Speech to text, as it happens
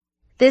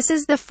This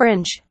is the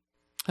Fringe.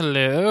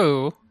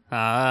 Hello.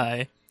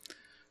 Hi.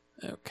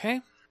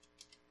 Okay.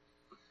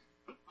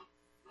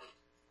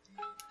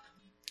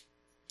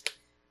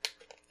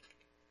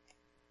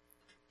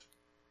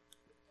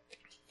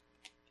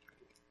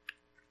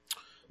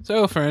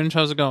 So, Fringe,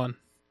 how's it going?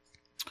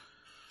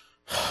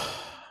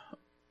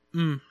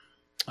 It's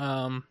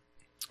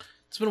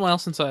been a while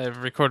since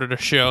I've recorded a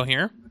show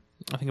here.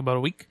 I think about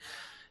a week.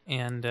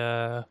 And,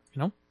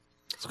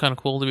 it's kind of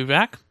cool to be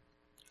back.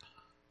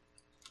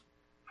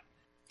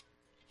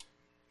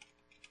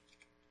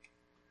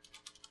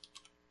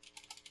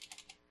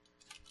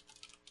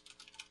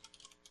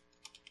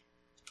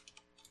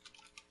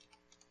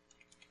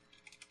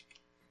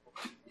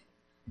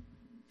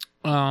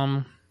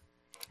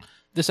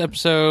 This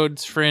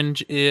episode's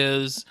Fringe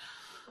is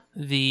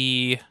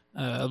a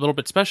little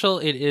bit special.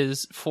 It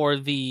is for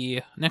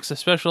the Nexus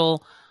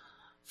special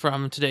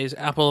from today's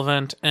Apple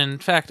event. And in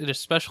fact, it is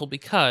special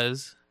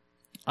because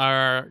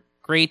our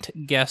great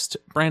guest,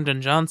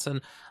 Brandon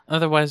Johnson,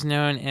 otherwise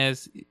known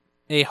as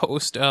a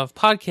host of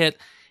Podkit,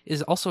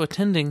 is also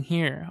attending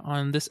here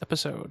on this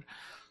episode,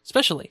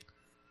 specially.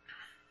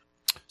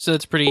 So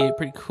it's pretty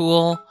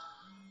cool.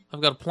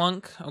 I've got a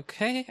plunk.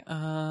 Okay.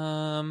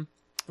 Here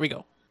we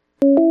go.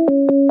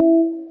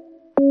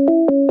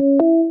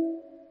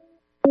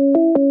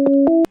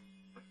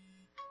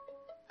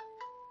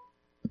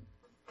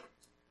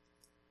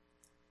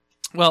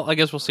 Well, I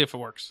guess we'll see if it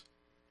works.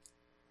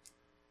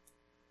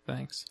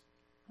 Thanks.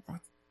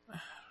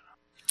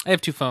 I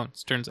have two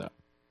phones, turns out.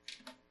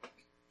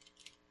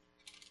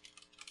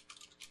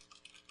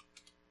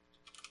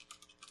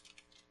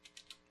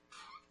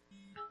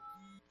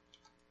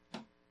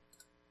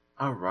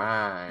 All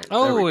right.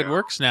 Oh, it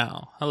works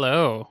now.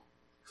 Hello.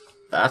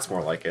 That's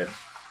more like it.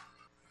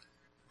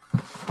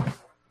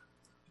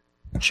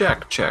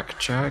 Check.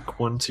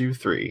 1, 2,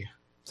 3.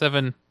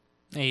 7,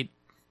 8,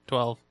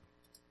 12.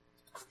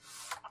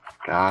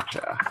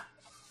 Gotcha.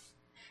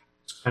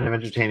 It's kind of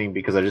entertaining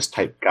because I just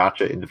typed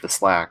gotcha into the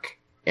Slack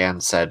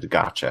and said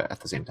gotcha at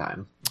the same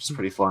time. Which is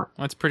pretty fun.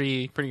 That's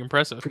pretty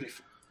impressive.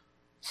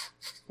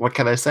 What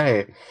can I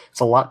say? It's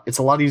a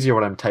lot easier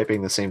when I'm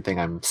typing the same thing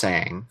I'm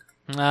saying.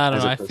 I don't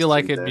know. I feel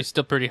like it'd be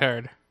still pretty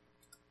hard.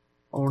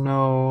 Oh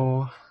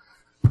no.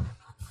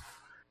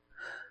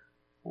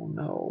 Oh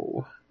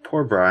no.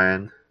 Poor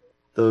Brian.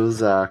 Those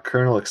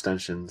kernel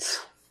extensions.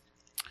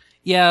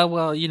 Yeah,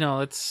 well,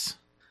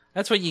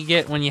 that's what you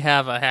get when you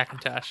have a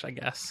Hackintosh, I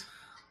guess.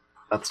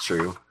 That's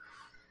true.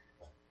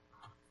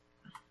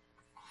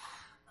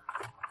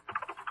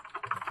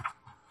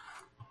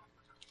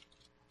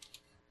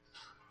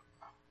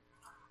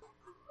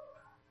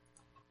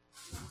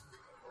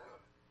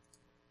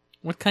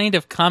 What kind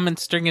of comment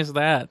string is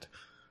that?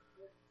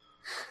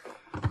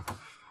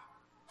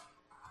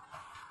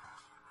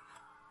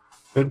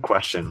 Good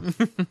question.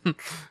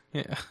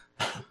 Yeah.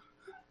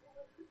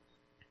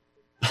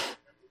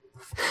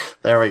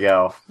 There we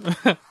go.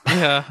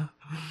 Yeah.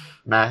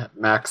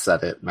 Max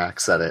said it.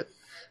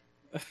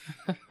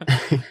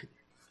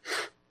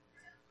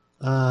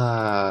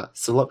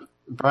 So look,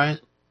 Brian.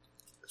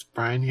 Is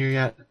Brian here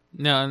yet?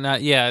 No,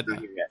 not yet. Not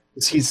here yet.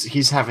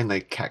 He's having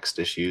the text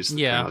issues.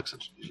 Yeah.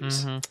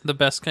 Issues. Mm-hmm. The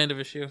best kind of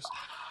issues.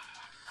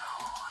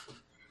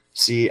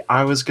 See,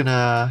 I was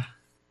gonna.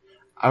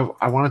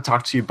 I want to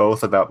talk to you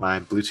both about my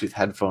Bluetooth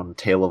headphone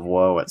tale of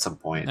woe at some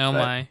point. Oh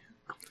my.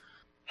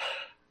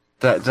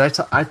 Did I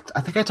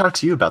think I talked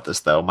to you about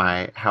this though.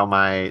 How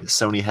my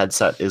Sony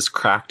headset is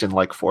cracked in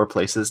like 4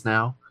 places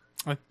now.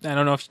 I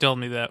don't know if you told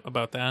me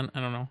about that. I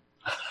don't know.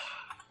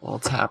 Well,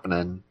 it's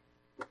happening.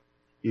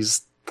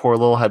 These poor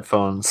little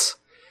headphones,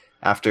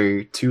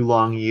 after 2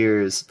 long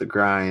years of the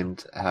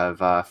grind,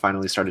 have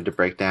finally started to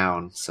break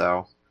down.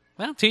 So,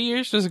 well, 2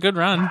 years was a good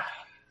run.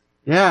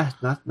 Yeah,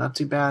 not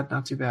too bad,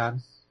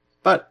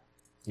 But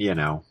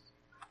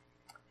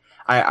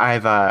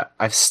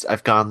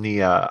I've gone the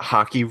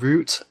hockey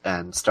route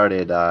and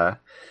started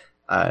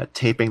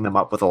taping them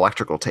up with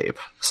electrical tape.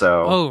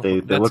 So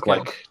they look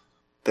good.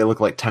 They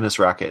look like tennis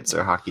rackets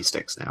or hockey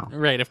sticks now.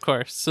 Right, of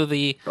course. So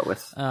the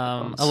with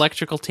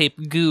electrical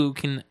tape goo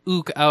can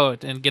ook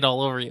out and get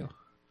all over you.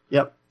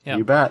 Yep.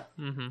 You bet.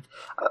 Mm-hmm.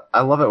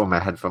 I love it when my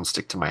headphones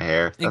stick to my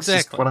hair. That's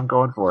just what I'm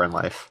going for in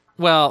life.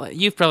 Well,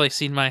 you've probably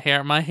seen my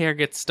hair. My hair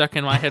gets stuck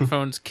in my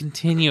headphones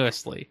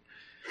continuously.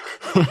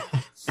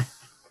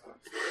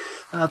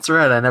 That's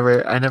right. I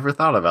never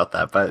thought about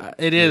that, but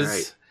it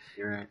is.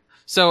 You're right.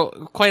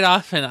 So quite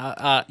often,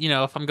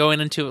 if I'm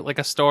going into like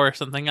a store or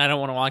something, I don't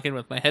want to walk in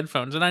with my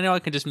headphones, and I know I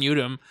can just mute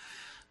them,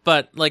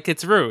 but like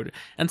it's rude,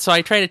 and so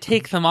I try to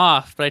take them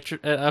off, but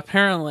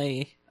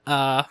apparently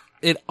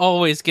it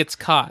always gets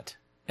caught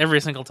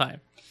every single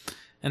time,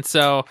 and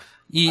so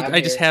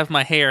I just have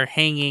my hair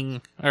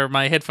hanging, or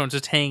my headphones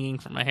just hanging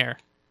from my hair.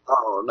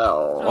 Oh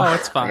no! Oh,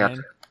 it's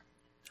fine.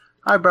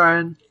 Hi,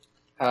 Brian.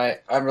 Hi,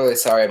 I'm really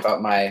sorry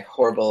about my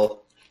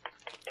horrible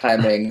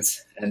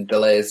timings and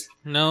delays.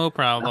 No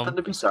problem. Nothing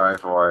to be sorry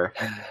for.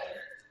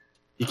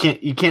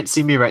 You can't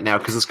see me right now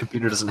because this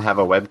computer doesn't have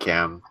a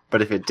webcam.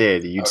 But if it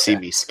did, you'd see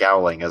me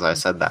scowling as I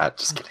said that.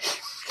 Just kidding.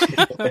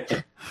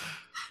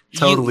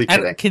 Totally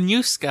kidding. Can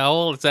you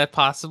scowl? Is that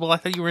possible? I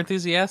thought you were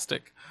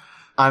enthusiastic.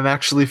 I'm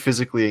actually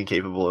physically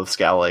incapable of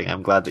scowling.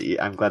 I'm glad that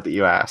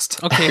you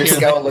asked. Okay, Your here.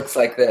 scowl looks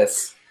like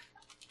this.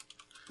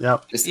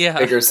 Yep. Just Yeah.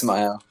 bigger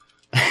smile.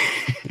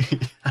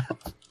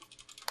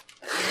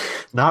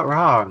 Not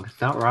wrong.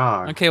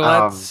 Okay,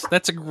 well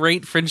that's a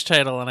great Fringe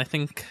title, and I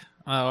think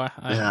I'm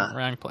Yeah.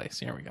 wrong place.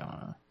 Here we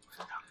go.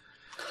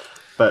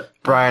 But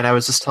Brian, I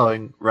was just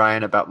telling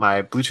Ryan about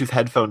my Bluetooth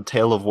headphone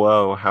tale of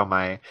woe, how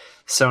my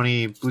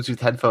Sony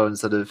Bluetooth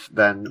headphones that have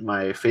been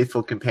my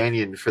faithful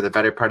companion for the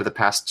better part of the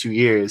past 2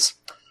 years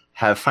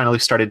have finally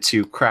started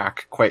to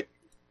crack quite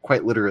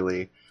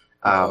literally.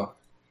 Oh.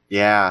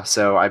 Yeah,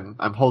 so I'm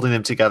holding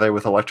them together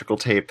with electrical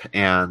tape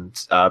and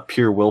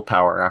pure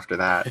willpower after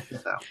that.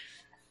 So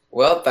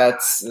Well,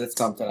 that's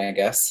something, I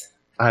guess.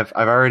 I've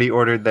already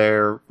ordered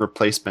their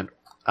replacement.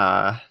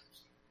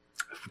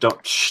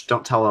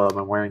 Don't tell them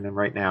I'm wearing them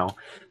right now.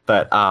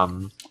 But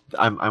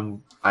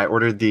I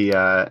ordered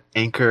the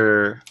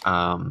Anchor.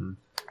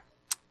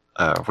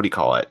 What do you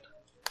call it?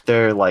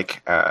 They're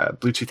like a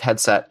Bluetooth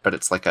headset, but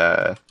it's like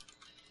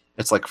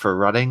for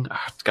running. Oh,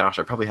 gosh,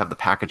 I probably have the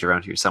package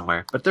around here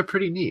somewhere, but they're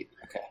pretty neat.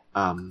 Okay.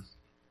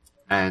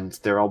 And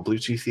they're all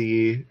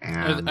Bluetoothy.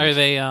 And Are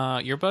they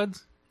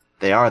earbuds?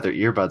 They are. They're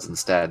earbuds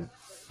instead.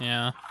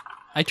 Yeah,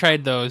 I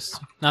tried those.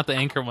 Not the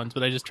Anchor ones,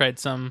 but I just tried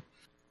some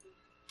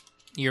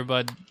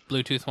earbud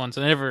Bluetooth ones,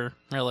 and I never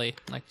really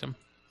liked them.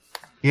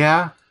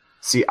 Yeah.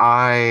 See,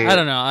 I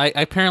don't know. I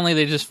apparently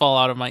they just fall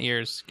out of my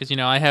ears because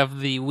I have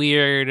the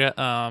weird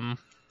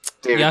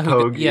David Yahoo,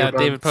 Pogue. yeah, earbuds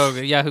David Pogue,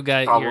 Yahoo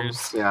guy problems.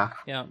 ears. Yeah,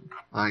 Yeah,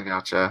 I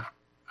gotcha.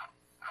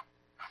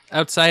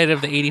 outside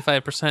of the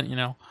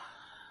 85%,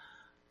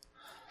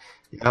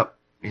 Yep.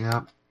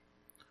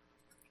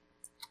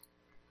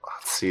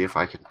 Let's see if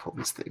I can pull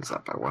these things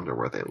up. I wonder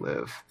where they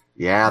live.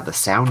 Yeah, the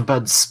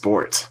Soundbud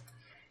Sport.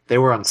 They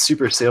were on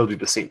super sale due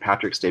to St.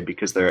 Patrick's Day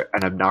because they're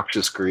an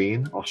obnoxious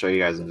green. I'll show you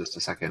guys in just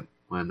a second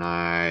when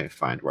I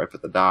find where I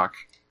put the dock.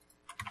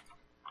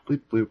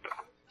 Bloop, bloop.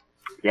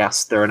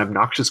 Yes, they're an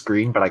obnoxious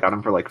green, but I got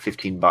them for like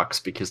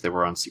 $15 because they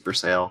were on super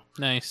sale.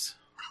 Nice.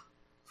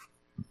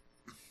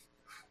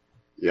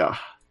 Yeah.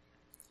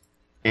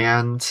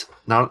 And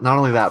not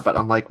only that, but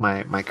unlike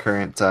my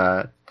current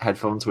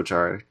headphones, which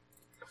are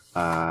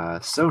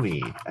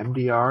Sony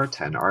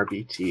MDR10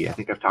 RBT. I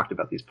think I've talked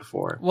about these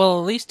before. Well,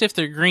 at least if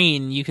they're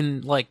green, you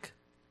can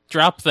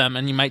drop them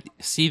and you might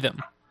see them.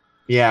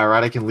 Yeah,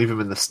 right. I can leave them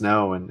in the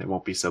snow and it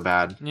won't be so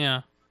bad.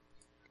 Yeah.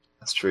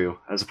 That's true.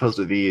 As opposed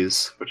to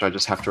these, which I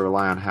just have to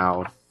rely on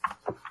how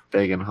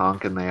big and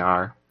honking they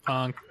are.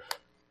 Honk.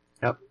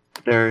 Yep,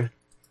 they've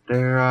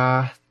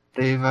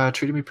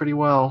treated me pretty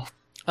well.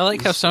 I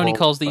like how Sony Small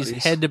calls these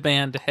buddies.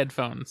 headband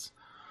headphones.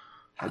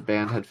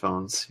 Headband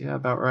headphones. Yeah,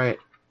 about right.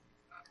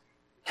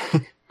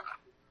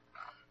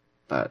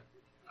 But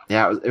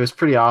yeah, it was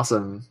pretty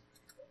awesome,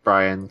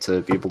 Brian,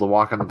 to be able to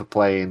walk onto the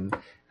plane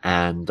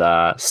and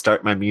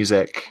start my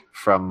music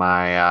from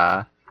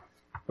my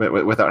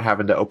without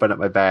having to open up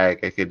my bag.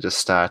 I could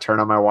just turn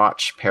on my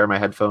watch, pair my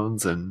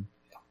headphones, and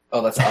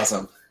Oh, that's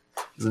awesome.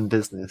 it's in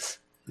business.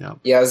 Yeah.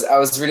 Yeah, I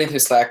was reading through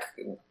Slack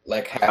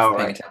like half Oh,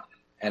 paying right. attention,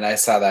 and I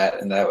saw that,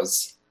 and that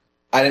was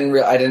I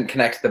didn't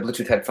connect the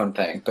Bluetooth headphone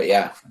thing, but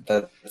yeah,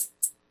 the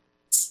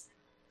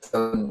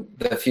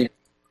few.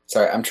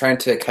 Sorry, I'm trying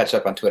to catch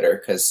up on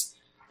Twitter because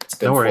it's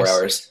been No 4 worries.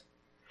 hours.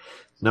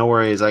 No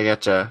worries, I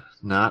getcha.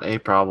 Not a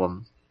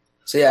problem.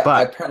 So yeah,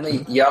 But-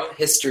 apparently Yum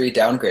History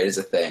downgrade is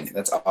a thing.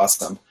 That's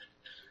awesome.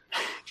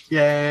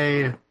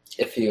 Yay!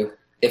 If you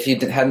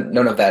hadn't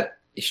known of that,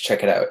 you should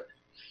check it out.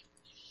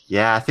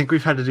 Yeah, I think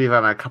we've had to do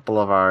that on a couple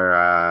of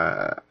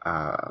our,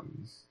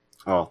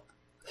 well,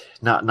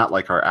 not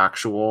like our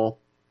actual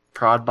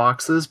prod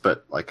boxes,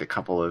 but like a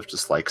couple of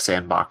just like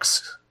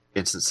sandbox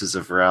instances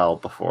of REL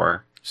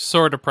before.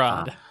 Sort of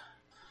prod.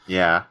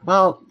 Yeah,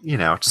 well,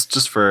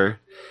 just for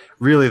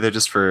really, they're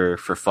just for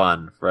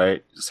fun,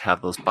 right? Just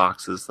have those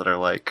boxes that are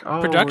like,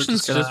 oh,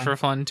 Production's we're just for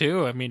fun,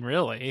 too. I mean,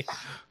 really.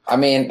 I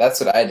mean, that's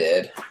what I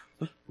did.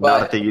 not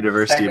But at the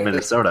University of technically-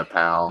 Minnesota,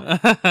 pal.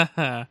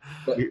 Yeah.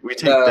 We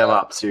take them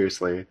up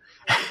seriously.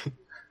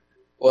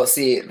 Well,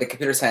 see, the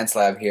computer science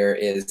lab here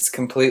is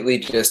completely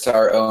just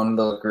our own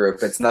little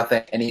group. It's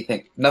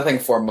nothing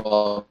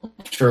formal.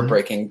 We're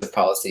breaking the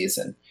policies,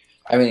 and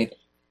I mean,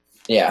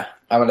 yeah,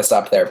 I'm going to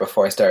stop there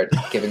before I start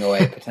giving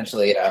away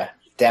potentially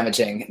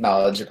damaging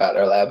knowledge about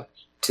our lab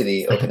to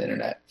the open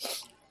internet.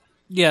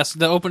 Yes,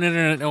 the open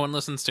internet no one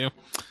listens to.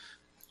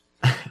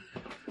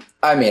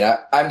 I mean,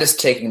 I'm just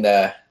taking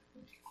the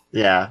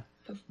Yeah.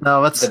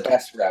 No, that's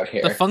best route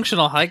here. The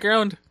functional high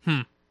ground?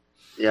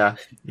 yeah.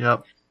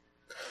 Yep.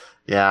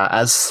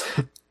 Yeah,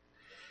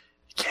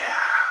 yeah.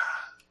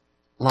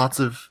 Lots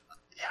of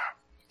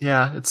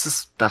yeah, it's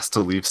just best to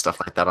leave stuff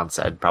like that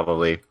unsaid,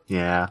 probably.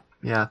 Yeah.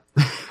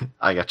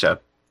 I gotcha.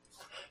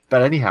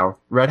 But anyhow,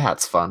 Red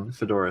Hat's fun,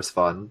 Fedora's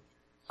fun.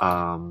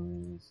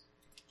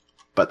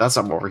 But that's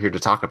not what we're here to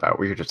talk about.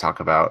 We're here to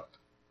talk about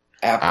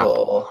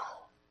Apple.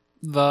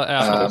 The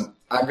Apple.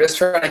 I'm just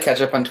trying to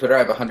catch up on Twitter. I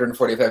have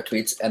 145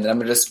 tweets, and then I'm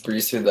going to just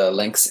breeze through the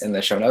links in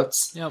the show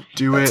notes. Yep.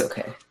 That's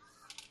okay.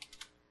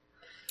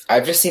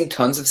 I've just seen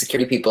tons of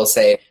security people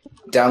say,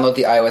 download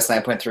the iOS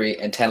 9.3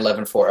 and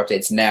 10.11.4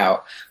 updates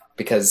now,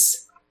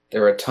 because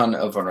there were a ton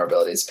of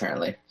vulnerabilities,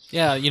 apparently.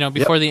 Yeah,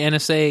 before the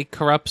NSA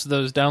corrupts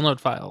those download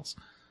files.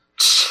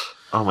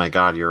 Oh my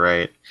god, you're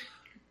right.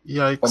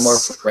 Yikes. One more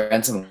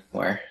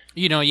ransomware.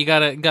 You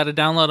gotta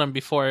download them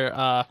before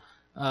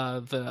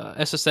the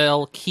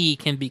SSL key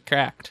can be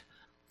cracked.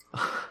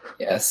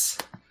 Yes.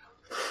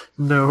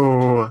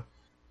 No.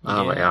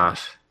 Oh my Yeah.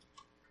 gosh.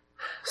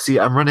 See,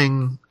 I'm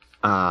running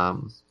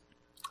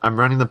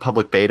the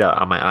public beta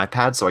on my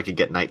iPad so I could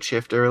get night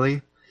shift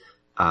early.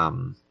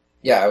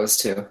 Yeah, I was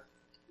too.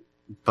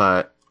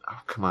 But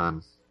come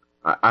on.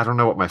 I don't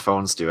know what my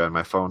phone's doing.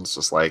 My phone's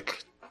just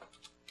like,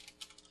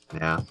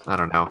 yeah, I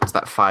don't know. It's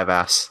that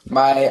 5S.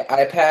 My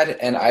iPad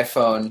and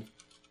iPhone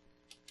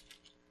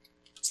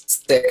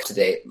stay up to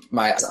date.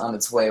 It's on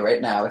its way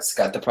right now. It's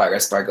got the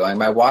progress bar going.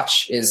 My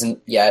watch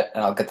isn't yet,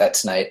 and I'll get that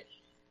tonight.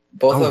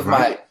 Both of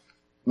my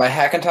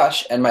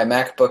Hackintosh and my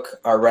MacBook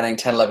are running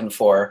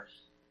 10.11.4,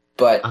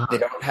 but they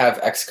don't have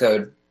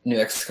new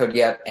Xcode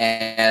yet,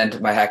 and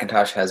my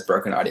Hackintosh has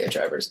broken audio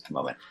drivers at the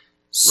moment.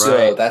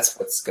 So that's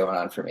what's going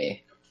on for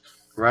me.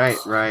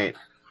 Right.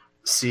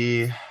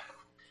 See,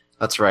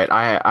 that's right.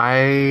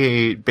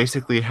 I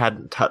basically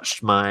hadn't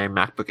touched my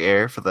MacBook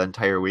Air for the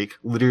entire week,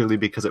 literally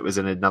because it was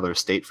in another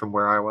state from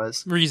where I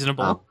was.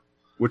 Reasonable.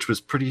 Which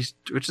is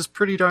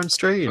pretty darn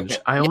strange.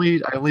 Okay. I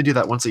only do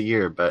that once a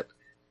year, but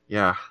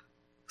yeah.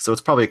 So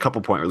it's probably a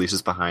couple point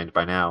releases behind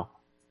by now.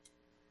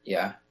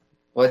 Yeah.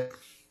 Well,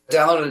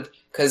 downloaded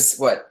because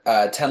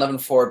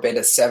 10.11.4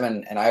 beta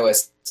 7 and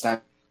iOS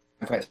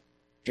 9.3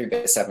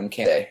 beta 7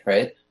 came today,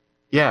 right?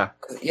 Yeah.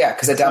 Yeah,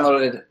 because I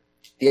downloaded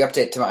the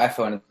update to my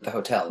iPhone at the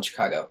hotel in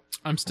Chicago.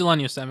 I'm still on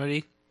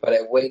Yosemite. But I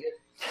waited.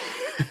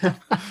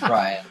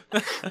 Ryan.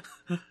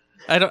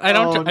 I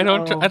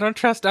don't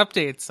trust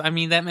updates. I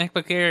mean, that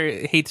MacBook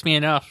Air hates me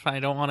enough.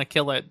 I don't want to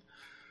kill it.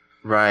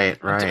 Right.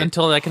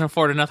 Until I can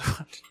afford another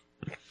one.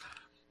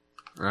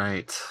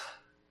 Right.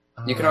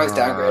 You can always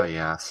downgrade.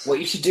 Yes. What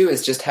you should do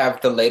is just have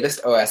the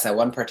latest OS on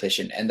one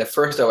partition and the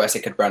first OS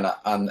it could run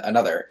on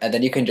another, and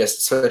then you can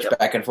just switch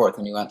back and forth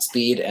when you want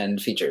speed and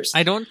features.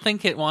 I don't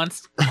think it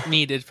wants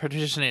me to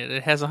partition it.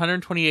 It has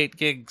 128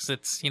 gigs.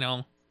 It's,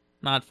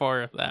 not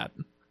for that.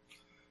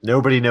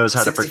 Nobody knows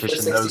how to 64,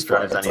 partition those 64,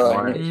 drives that's all I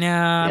anymore. need.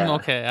 Nah, Yeah.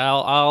 okay.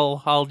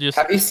 I'll just.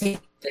 Have you seen?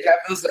 They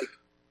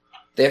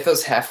have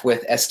those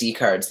half-width SD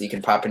cards that you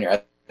can pop in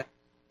your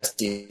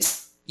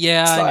SD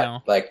Yeah, slot, I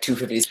know. like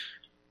 250.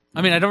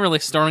 I mean, I don't really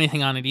store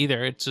anything on it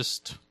either. It's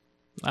just,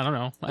 I don't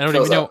know. I don't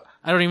Fills even know. up.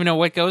 I don't even know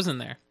what goes in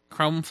there.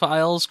 Chrome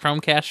files, Chrome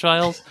cache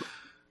files,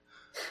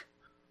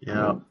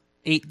 Yeah.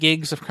 8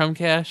 gigs of Chrome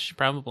cache,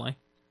 probably.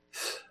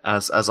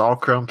 As all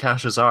Chrome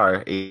caches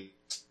are.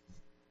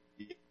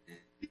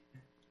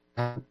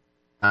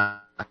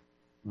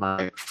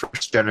 My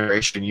first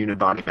generation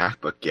unibody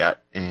MacBook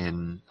yet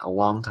in a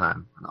long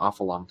time, an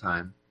awful long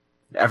time.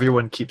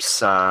 Everyone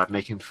keeps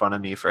making fun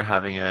of me for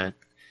having a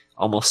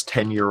almost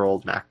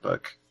 10-year-old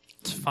MacBook.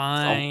 It's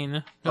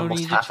fine. No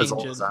Almost need to half as change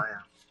old it. as I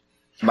am.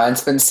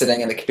 Mine's been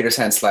sitting in the computer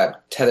science lab,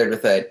 tethered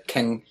with a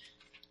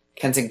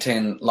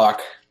Kensington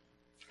lock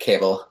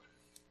cable,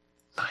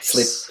 Nice.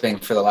 sleeping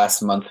for the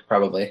last month,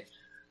 probably.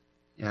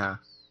 Yeah.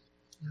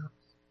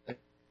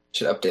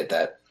 Should update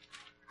that.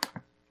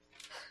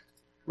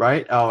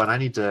 Right? Oh, and I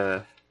need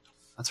to...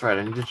 That's right,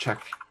 I need to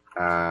check...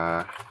 So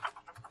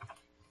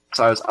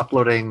I was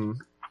uploading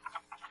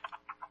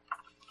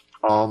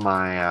all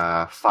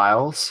my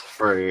files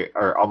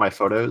or all my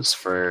photos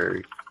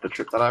for the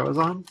trip that I was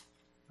on.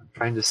 I'm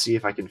trying to see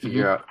if I can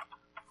figure out...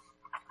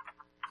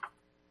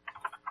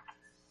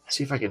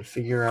 See if I can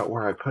figure out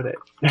where I put it.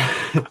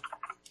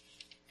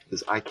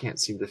 Because I can't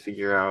seem to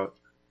figure out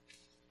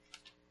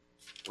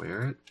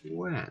where it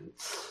went.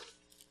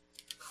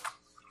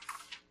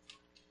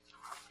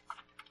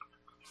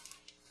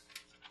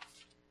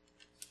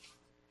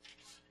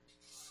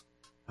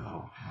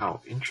 Oh,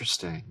 how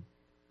interesting.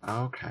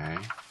 Okay.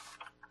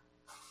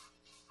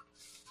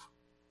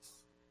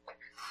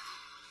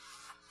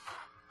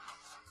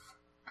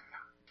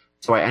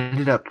 So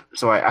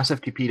I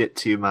SFTP'd it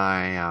to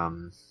my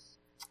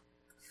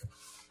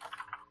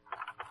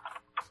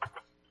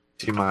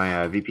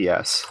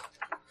VPS,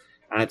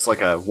 and it's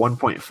like a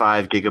 1.5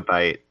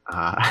 gigabyte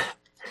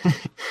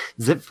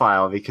zip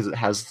file because it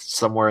has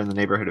somewhere in the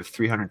neighborhood of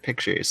 300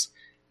 pictures,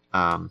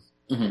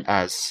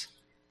 as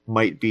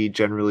might be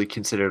generally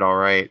considered all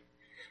right.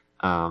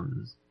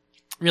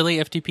 Really,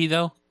 FTP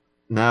though?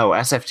 No,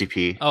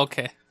 SFTP.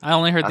 Okay, I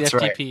only heard That's the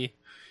FTP.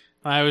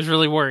 I was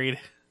really worried.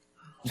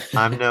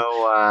 I'm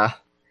no.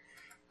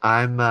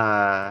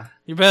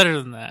 You're better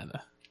than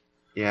that.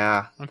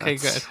 Yeah. Okay,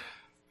 good.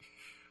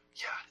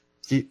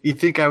 You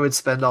think I would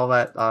spend all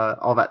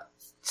that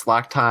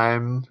Slack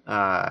time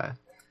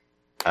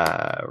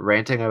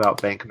ranting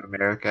about Bank of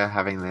America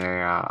having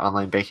their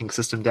online banking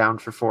system down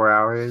for 4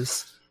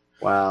 hours?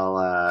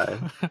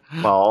 while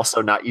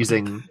also not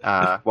using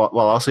while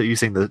also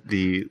using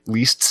the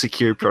least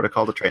secure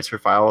protocol to transfer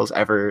files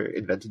ever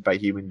invented by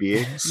human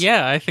beings.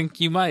 Yeah, I think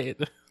you might.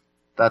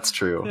 That's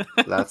true.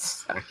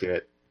 That's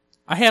accurate.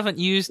 I haven't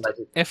used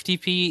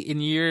FTP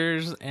in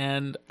years,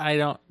 and I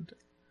don't...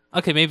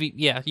 Okay, maybe,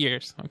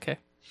 years. Okay.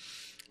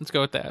 Let's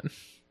go with that.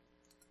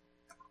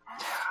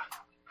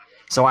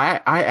 So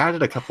I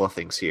added a couple of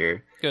things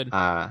here. Good.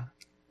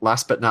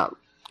 Last but not...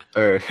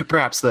 Or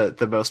perhaps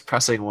the most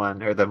pressing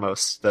one, or the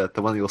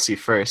one you'll see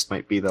first,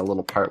 might be the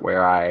little part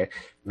where I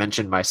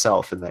mentioned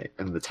myself in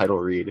the title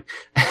read.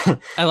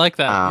 I like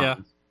that, yeah.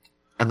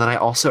 And then I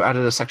also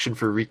added a section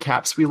for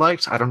recaps we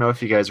liked. I don't know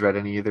if you guys read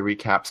any of the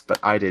recaps, but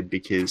I did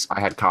because I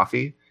had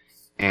coffee.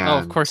 And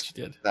of course you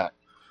did.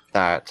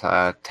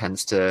 That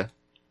tends to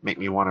make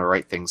me want to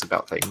write things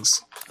about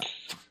things.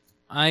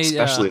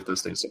 Especially if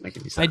those things don't make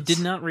any sense. I did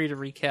not read a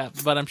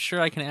recap, but I'm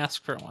sure I can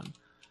ask for one.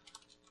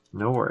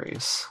 No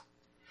worries.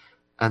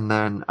 And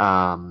then,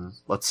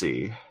 let's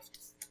see.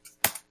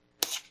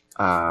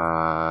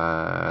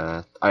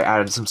 I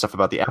added some stuff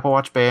about the Apple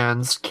Watch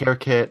bands, Care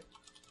Kit,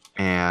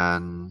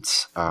 and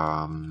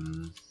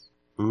the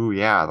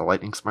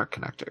Lightning Smart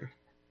Connector.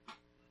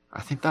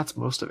 I think that's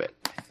most of it.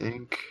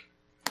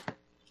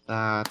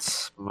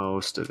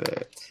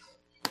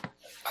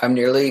 I'm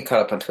nearly caught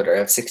up on Twitter. I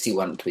have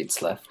 61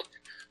 tweets left.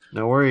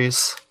 No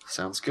worries.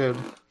 Sounds good.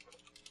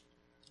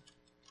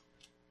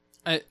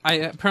 I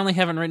apparently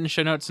haven't written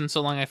show notes in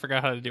so long I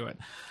forgot how to do it.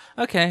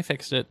 Okay, I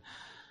fixed it.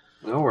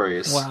 No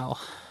worries. Wow.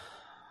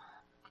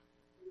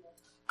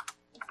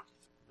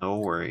 No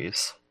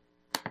worries.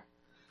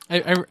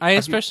 I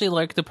especially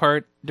like the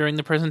part during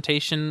the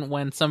presentation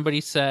when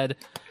somebody said,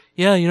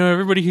 yeah,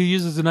 everybody who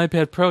uses an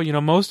iPad Pro,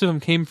 most of them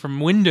came from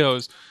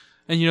Windows.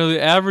 And,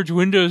 the average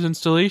Windows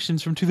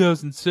installation's from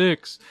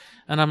 2006.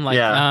 And I'm like,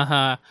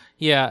 yeah.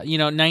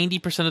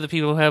 90% of the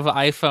people who have an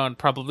iPhone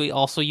probably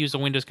also use a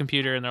Windows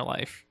computer in their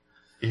life.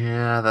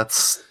 Yeah,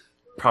 that's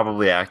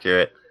probably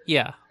accurate.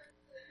 Yeah.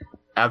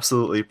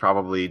 Absolutely,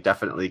 probably,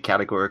 definitely,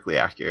 categorically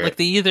accurate. Like,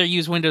 they either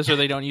use Windows or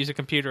they don't use a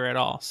computer at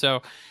all.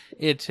 So,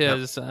 it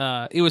is,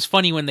 it was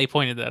funny when they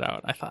pointed that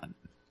out, I thought.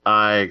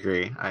 I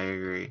agree.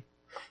 I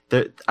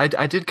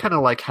did kind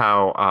of like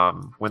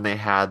how, when they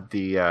had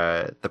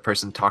the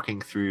person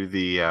talking through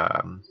the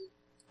SE,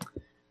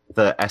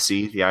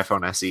 the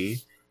iPhone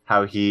SE,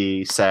 how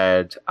he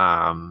said,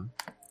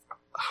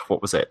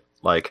 what was it?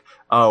 Like,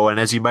 oh, and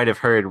as you might have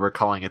heard, we're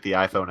calling it the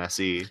iPhone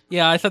SE.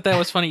 Yeah, I thought that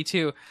was funny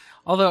too.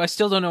 Although I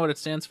still don't know what it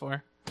stands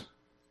for.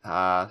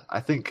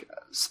 I think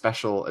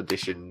special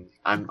edition.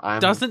 I'm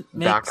doesn't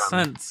make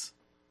sense.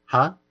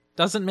 Huh?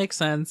 Doesn't make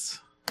sense.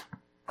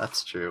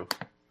 That's true.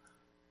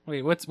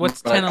 Wait, what's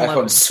 1011?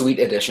 iPhone Suite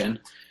Edition.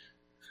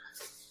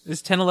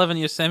 Is 1011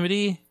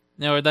 Yosemite?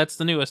 No, that's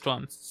the newest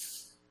one.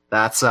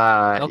 That's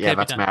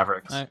that's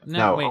Mavericks.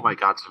 No, wait. Oh my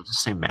god, did I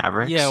just say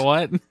Mavericks? Yeah,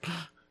 what?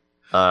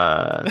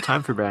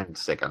 Time for Ben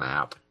to take a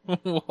nap.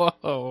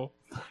 Whoa.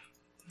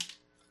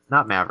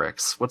 Not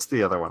Mavericks. What's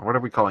the other one? What are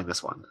we calling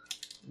this one?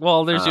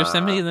 Well, there's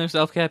Yosemite and there's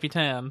El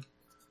Capitan.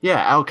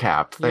 Yeah, El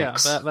Cap.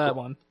 Thanks. Yeah, that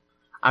one.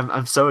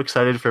 I'm so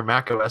excited for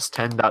macOS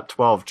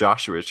 10.12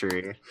 Joshua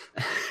Tree.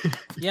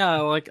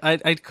 Yeah, like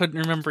I couldn't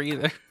remember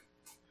either.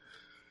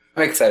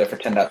 I'm excited for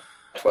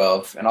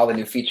 10.12 and all the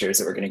new features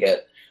that we're going to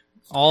get.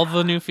 All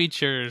the new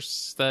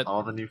features that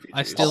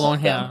I still won't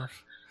have.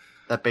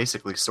 That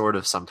basically sort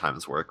of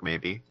sometimes work,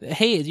 maybe.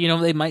 Hey,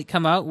 they might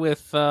come out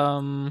with,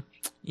 MacBook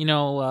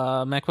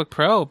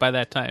Pro by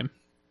that time.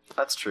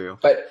 That's true.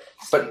 But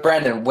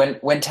Brandon,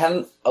 when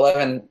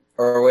 10.11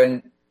 or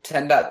when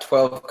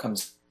 10.12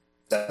 comes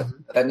out,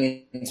 that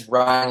means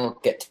Ryan will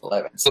get to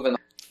 11. So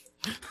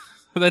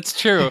that's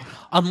true.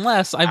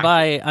 Unless I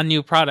buy a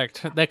new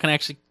product that can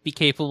actually be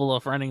capable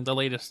of running the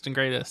latest and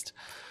greatest.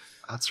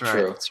 That's right.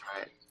 True. That's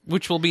right.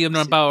 Which will be in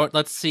about,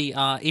 let's see,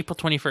 April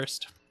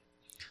 21st.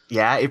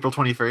 Yeah, April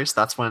 21st.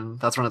 That's when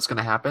it's going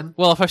to happen.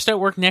 Well, if I start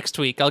work next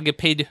week, I'll get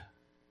paid,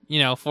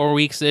 4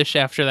 weeks-ish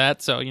after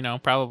that. So,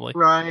 probably.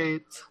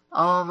 Right.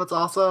 Oh, that's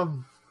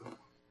awesome.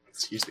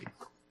 Excuse me.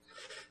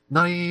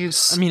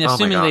 Nice. I mean,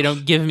 assuming they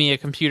don't give me a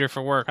computer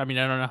for work. I mean,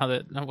 I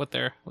don't know what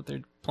their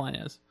plan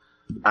is.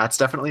 That's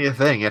definitely a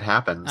thing. It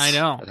happens. I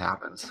know. It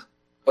happens.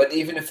 But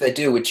even if they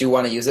do, would you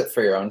want to use it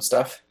for your own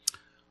stuff?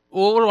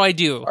 Well, what do I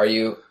do?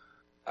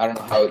 I don't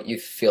know how you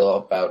feel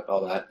about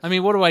all that. I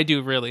mean, what do I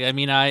do, really? I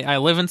mean, I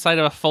live inside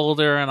of a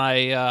folder, and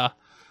I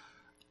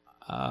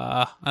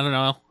don't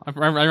know. I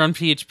run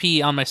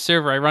PHP on my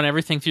server. I run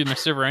everything through my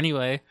server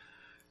anyway.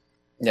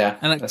 Yeah,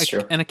 that's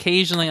true. And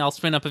occasionally I'll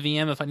spin up a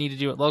VM if I need to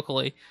do it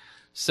locally.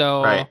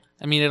 So, right.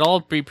 I mean, it'll all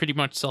be pretty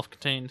much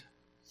self-contained.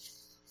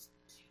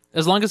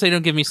 As long as they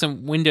don't give me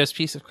some Windows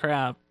piece of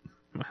crap.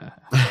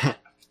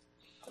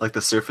 Like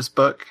the Surface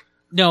Book?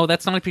 No,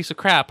 that's not a piece of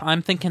crap.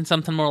 I'm thinking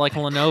something more like a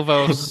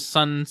Lenovo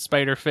Sun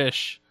Spider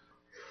Fish.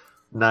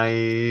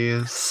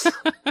 Nice.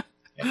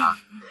 Yeah.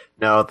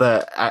 No,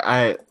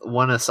 I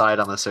one aside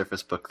on the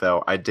Surface Book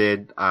though. I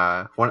did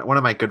one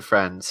of my good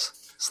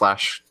friends /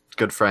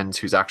 good friends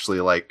who's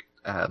actually like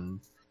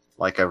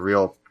a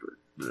real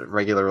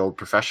regular old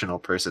professional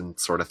person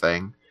sort of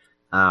thing.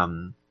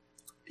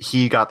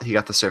 He got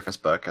the Surface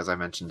Book, as I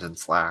mentioned in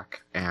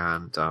Slack,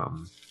 and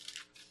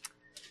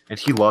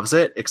he loves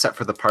it, except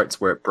for the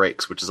parts where it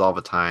breaks, which is all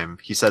the time.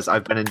 He says,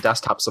 I've been in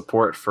desktop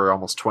support for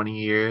almost 20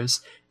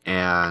 years,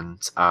 and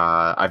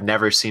I've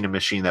never seen a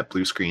machine that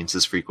blue screens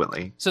as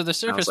frequently. So the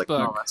Surface Book,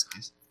 oh, that's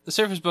nice. The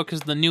Surface Book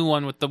is the new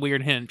one with the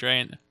weird hinge,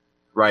 right?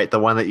 Right, the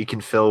one that you can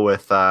fill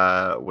with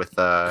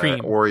cream.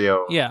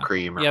 Oreo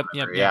cream. Yep.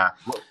 Yeah.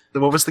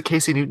 What was the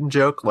Casey Newton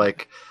joke?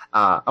 Like,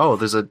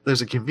 there's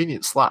a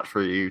convenient slot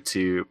for you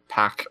to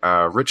pack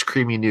rich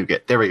creamy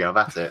nougat. There we go.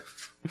 That's it.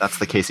 That's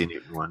the Casey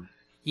Newton one.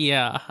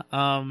 Yeah.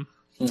 I'm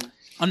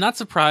not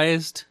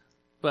surprised,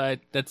 but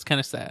that's kind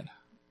of sad.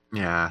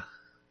 Yeah.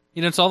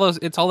 It's all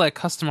that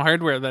custom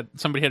hardware that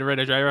somebody had to write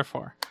a driver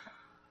for.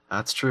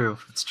 That's true.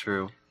 That's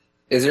true.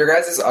 Is your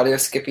guys' audio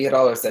skippy at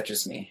all, or is that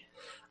just me?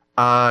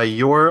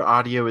 Your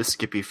audio is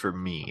skippy for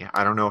me.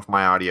 I don't know if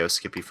my audio is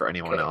skippy for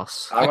anyone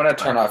else. I want to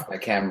turn off my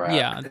camera.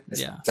 Yeah.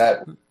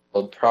 That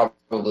will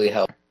probably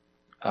help.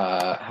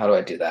 How do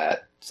I do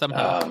that?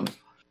 Somehow.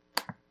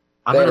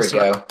 There we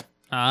go.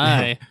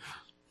 Hi.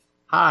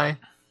 Hi.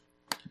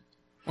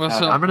 Well,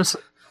 so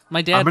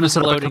my dad I'm gonna was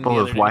set up a loading couple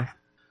the of other Wi.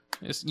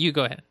 day. You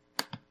go ahead.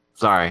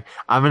 Sorry,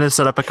 I'm gonna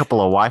set up a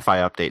couple of Wi-Fi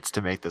updates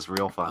to make this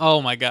real fun.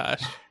 Oh my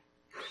gosh.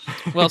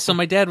 Well, so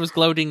my dad was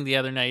gloating the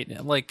other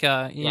night. Like,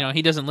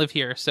 he doesn't live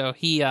here, so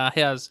he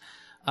has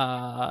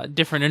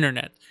different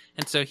internet,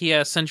 and so he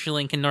has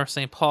CenturyLink in North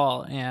St.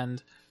 Paul,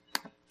 and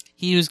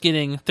he was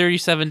getting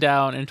 37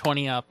 down and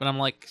 20 up, and I'm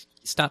like,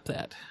 stop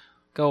that,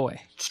 go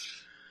away.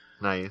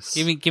 Nice.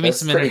 Give me That's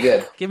some pretty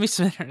internet. good. Give me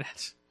some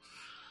internet.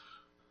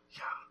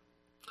 Yeah.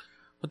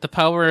 With the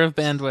power of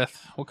bandwidth,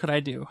 what could I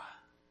do?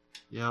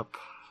 Yep.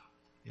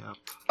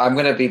 I'm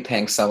gonna be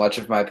paying so much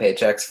of my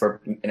paychecks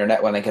for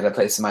internet when I get a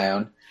place of my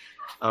own.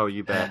 Oh,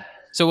 you bet.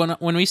 So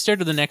when we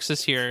started the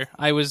Nexus here,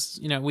 I was,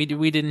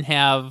 we didn't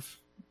have,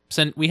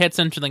 we had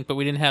CenturyLink, but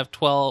we didn't have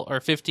 12 or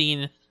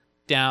 15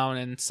 down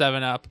and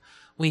 7 up.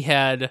 We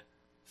had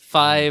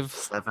 5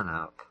 7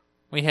 up.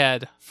 We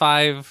had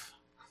 5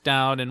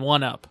 down and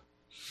 1 up.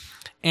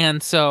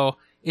 And so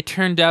it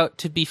turned out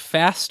to be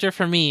faster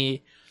for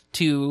me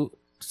to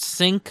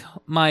sync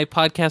my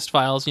podcast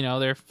files,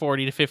 they're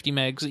 40 to 50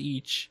 megs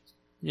each,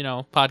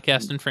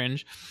 podcast and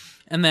Fringe,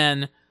 and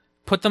then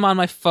put them on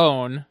my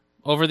phone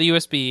over the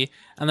USB,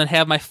 and then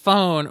have my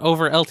phone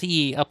over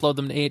LTE upload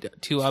them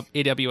to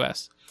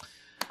AWS.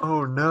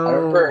 Oh no! I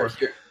remember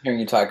hearing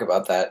you talk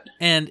about that.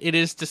 And it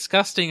is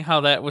disgusting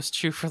how that was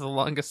true for the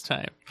longest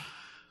time.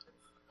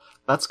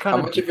 That's kind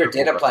How much of your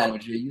data plan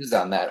would you use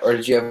on that, or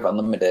did you have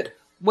unlimited?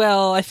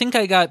 Well, I think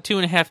I got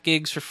 2.5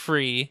 gigs for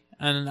free,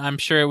 and I'm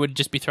sure it would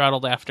just be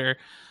throttled after.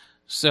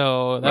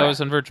 So that was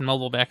on Virgin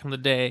Mobile back in the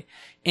day.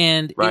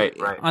 And right.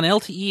 On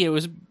LTE, it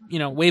was,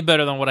 way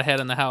better than what I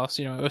had in the house.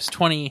 It was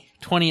 20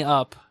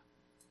 up,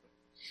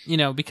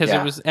 because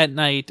it was at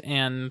night,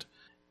 and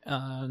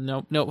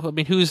no. I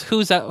mean,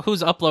 who's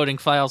uploading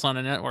files on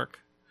a network?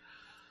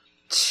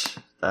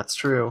 That's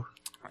true.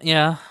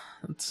 Yeah,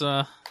 that's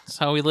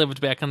how we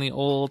lived back in the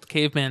old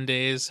caveman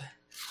days.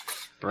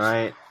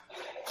 Right.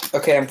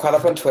 Okay, I'm caught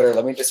up on Twitter.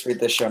 Let me just read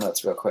the show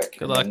notes real quick.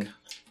 Good luck.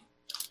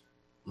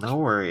 No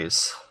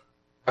worries.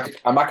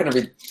 I'm not going to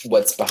read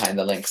what's behind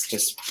the links.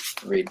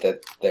 Just read that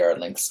there are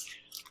links.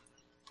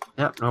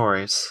 Yep, no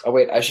worries. Oh,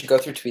 wait, I should go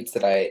through tweets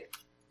that I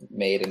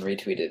made and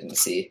retweeted and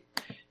see.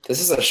 This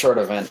is a short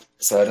event,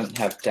 so I don't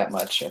have that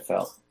much, I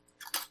felt.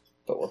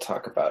 But we'll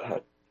talk about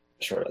how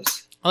short it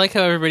is. I like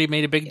how everybody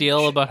made a big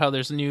deal about how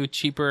there's a new,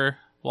 cheaper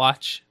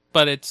watch,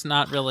 but it's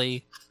not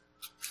really...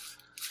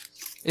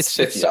 It's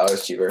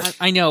 $50 cheaper.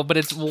 I know, but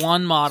it's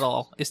one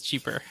model is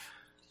cheaper.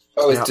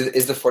 Oh,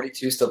 is the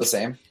 42 still the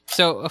same?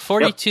 So a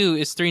 42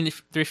 is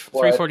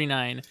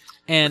 $349,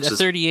 and a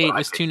 38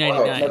 is $299.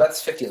 Oh, no,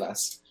 that's 50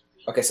 less.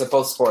 Okay, so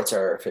both sports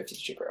are 50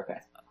 cheaper. Okay.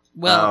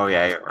 Well,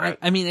 yeah, you're right.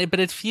 I mean,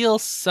 but it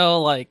feels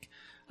so like,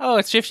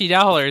 it's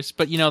 $50,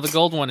 but the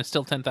gold one is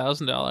still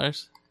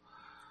 $10,000.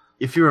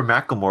 If you were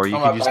Macklemore, you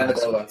could use that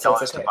 $10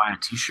 to okay. buy a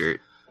T-shirt.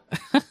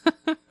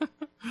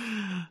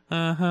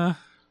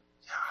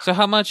 So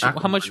how much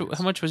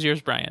was yours,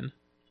 Brian?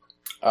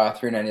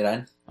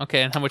 $399.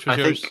 Okay, and how much was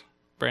yours,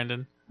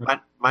 Brandon?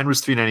 Mine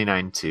was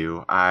 $399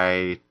 too.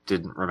 I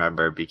didn't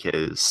remember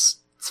because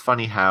it's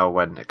funny how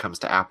when it comes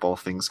to Apple,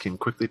 things can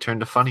quickly turn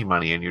to funny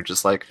money, and you're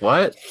just like,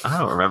 "What? I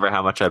don't remember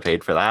how much I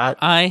paid for that."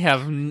 I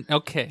have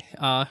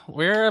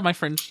where are my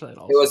Fringe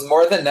titles? It was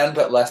more than none,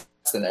 but less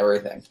than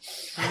everything.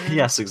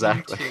 Yes,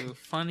 exactly.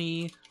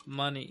 Funny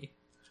money.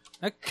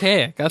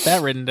 Okay, I got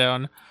that written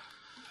down.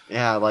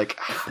 Yeah,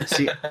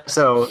 see,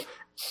 so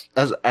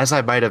as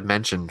I might have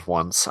mentioned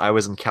once, I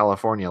was in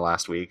California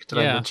last week. Did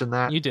I mention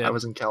that? You did. I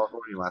was in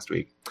California last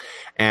week,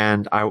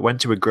 and I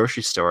went to a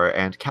grocery store.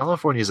 And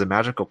California is a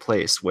magical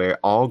place where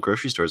all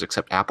grocery stores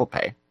accept Apple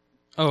Pay.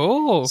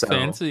 Oh,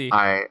 fancy!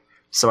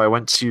 So I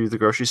went to the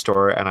grocery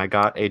store and I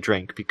got a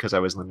drink because I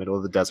was in the middle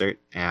of the desert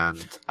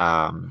and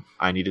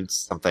I needed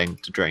something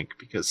to drink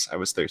because I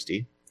was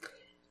thirsty.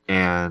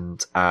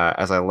 And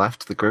as I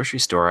left the grocery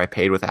store, I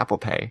paid with Apple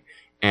Pay,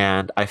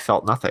 and I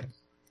felt nothing.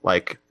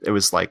 Like it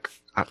was like,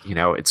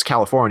 it's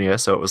California,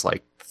 so it was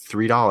like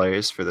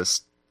 $3 for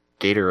this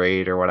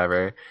Gatorade or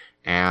whatever,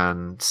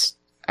 and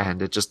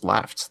it just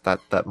left.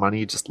 That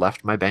money just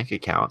left my bank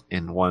account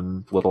in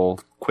one little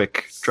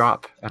quick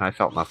drop, and I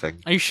felt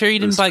nothing. Are you sure you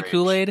didn't buy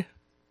Kool-Aid?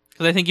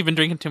 Because I think you've been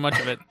drinking too much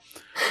of it.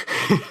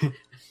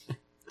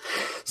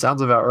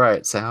 Sounds about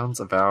right.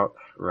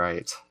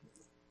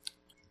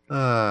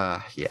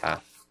 Yeah.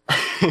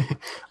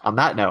 On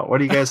that note, what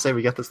do you guys say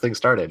we get this thing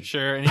started?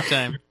 Sure,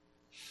 anytime.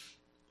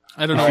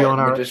 I don't You know. feeling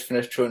all We right? just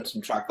finished chewing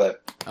some chocolate.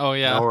 Oh,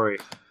 yeah. Don't worry.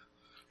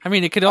 I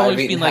mean, it could always I've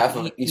be eaten like half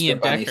of Easter Ian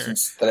bunny Decker.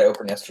 since that I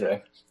opened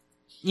yesterday.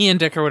 Ian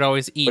Decker would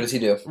always eat What does he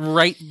do?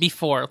 right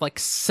before, like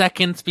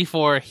seconds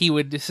before he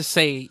would just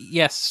say,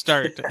 yes,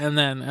 start. and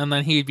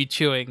then he would be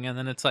chewing. And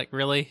then it's like,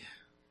 really?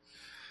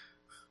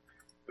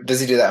 Does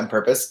he do that on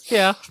purpose?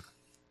 Yeah.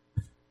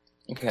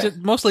 Okay.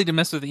 Mostly to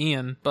mess with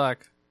Ian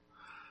Buck.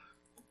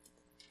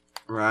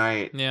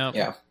 Right. Yeah.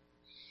 Yeah.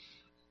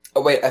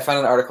 Oh, wait, I found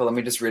an article. Let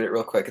me just read it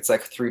real quick. It's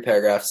like 3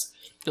 paragraphs.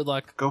 Good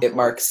luck. Go. It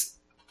marks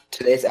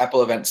today's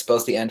Apple event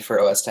spells the end for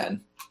OS X.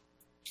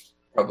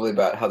 Probably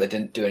about how they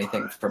didn't do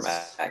anything for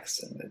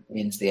Macs, and it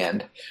means the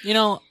end.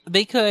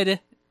 They could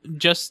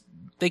just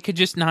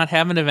not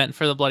have an event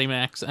for the Bloody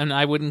Macs, and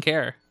I wouldn't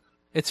care.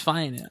 It's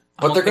fine.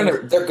 But they're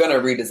gonna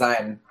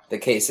redesign the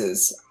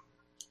cases,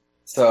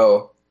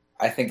 so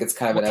I think it's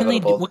kind of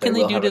inevitable. What can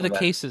they do to the event.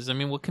 cases? I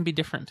mean, what can be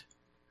different?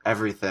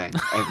 Everything.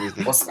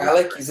 Well,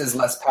 Skylake uses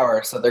less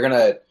power, so they're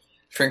gonna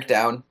shrink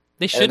down.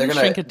 They shouldn't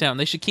shrink it down.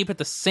 They should keep it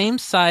the same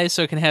size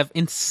so it can have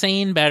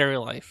insane battery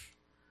life.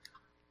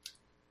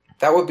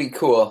 That would be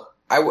cool.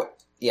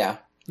 Yeah.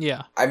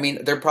 Yeah. I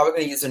mean, they're probably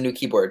going to use a new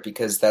keyboard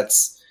because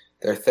that's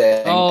their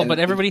thing. Oh, and but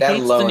everybody that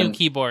hates the new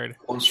keyboard.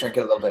 Won't shrink it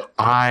a little bit.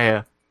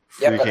 I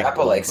Yeah, but freaking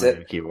Apple love likes my it.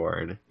 new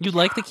keyboard. You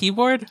like the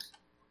keyboard?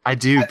 I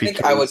do I because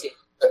think I would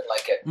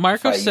like it.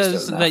 Marco if I used it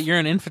says enough. that you're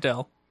an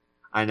infidel.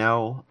 I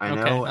know.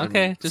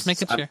 Okay, just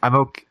making sure.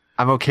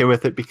 I'm okay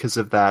with it because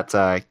of that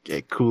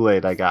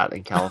Kool-Aid I got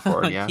in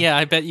California. Yeah,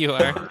 I bet you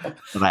are. That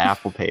I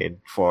Apple paid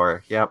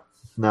for. Yep.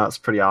 No, it's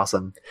pretty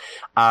awesome.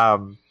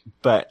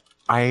 But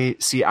I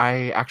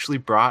actually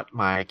brought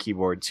my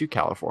keyboard to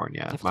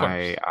California, Of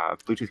my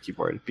Bluetooth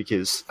keyboard,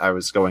 because I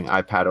was going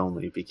iPad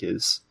only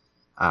because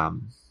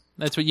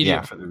That's what you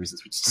yeah, do. for the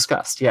reasons we just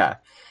discussed. Yeah.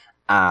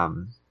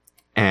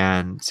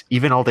 And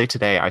even all day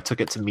today, I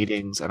took it to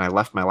meetings and I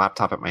left my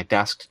laptop at my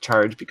desk to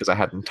charge because I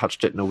hadn't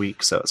touched it in a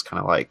week. So it's kind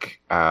of like,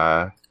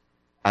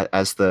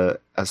 as the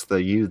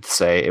youths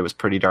say, it was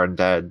pretty darn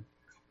dead.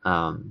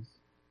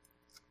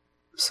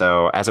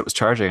 So as it was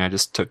charging, I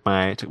just took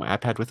my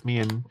iPad with me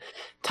and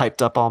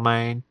typed up all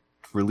my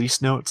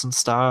release notes and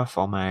stuff,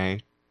 all my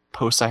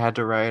posts I had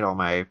to write, all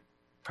my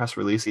press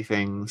releasey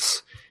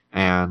things,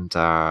 and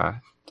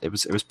it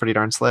was pretty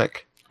darn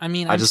slick. I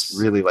mean, I just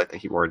really like the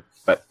keyboard,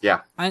 but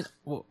yeah.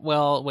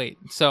 Well, wait.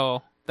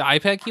 So the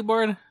iPad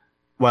keyboard?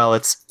 Well,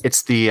 it's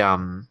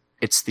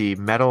the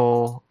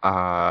metal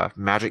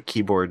Magic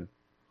Keyboard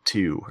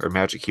 2 or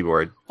Magic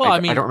Keyboard. Well,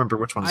 I mean, I don't remember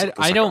which one's.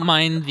 I don't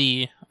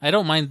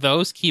mind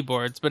those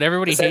keyboards, but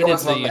everybody hated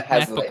everyone's one the that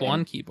has MacBook lightning.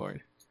 One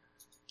keyboard.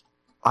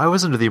 I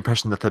was under the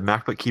impression that the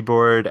MacBook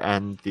keyboard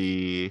and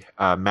the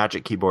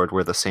Magic Keyboard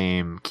were the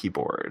same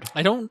keyboard.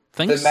 I don't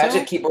think The so.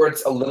 Magic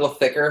Keyboard's a little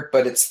thicker,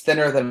 but it's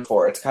thinner than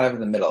before. It's kind of in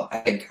the middle. I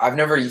think I've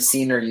never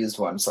seen or used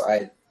one, so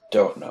I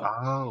don't know.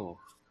 Oh,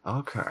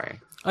 okay.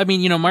 I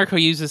mean, Marco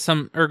uses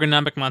some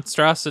ergonomic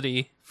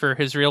monstrosity for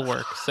his real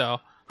work, so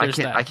there's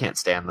that. I can't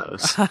stand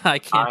those. I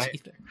can't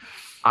either.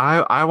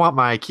 I want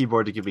my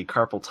keyboard to give me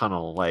carpal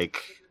tunnel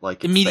like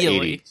it's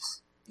Immediately. The 80s.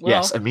 Well,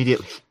 Yes,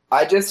 immediately.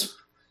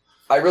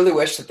 I really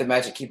wish that the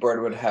Magic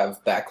Keyboard would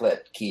have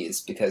backlit keys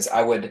because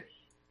I would,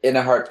 in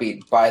a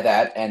heartbeat, buy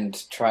that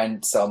and try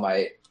and sell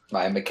my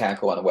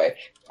mechanical one away.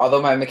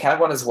 Although my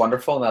mechanical one is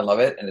wonderful and I love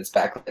it and it's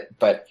backlit,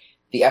 but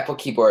the Apple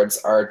keyboards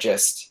are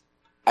just,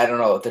 I don't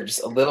know, they're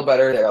just a little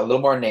better. They're a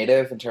little more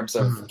native in terms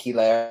of key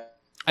layout.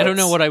 I don't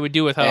know what I would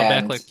do without a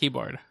And- backlit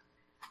keyboard.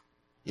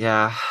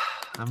 Yeah,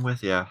 I'm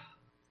with you.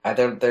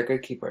 They're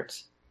good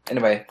keyboards.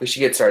 Anyway, we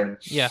should get started.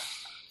 Yeah.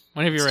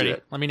 Whenever you're Let's do ready,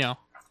 it. let me know.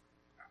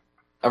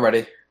 I'm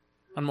ready.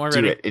 I'm more Do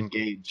ready. it.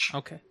 Engage.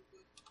 Okay.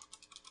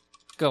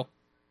 Go.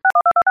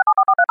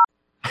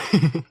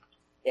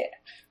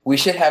 We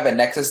should have a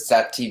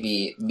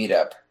Nexus.tv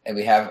meetup, and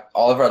we have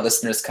all of our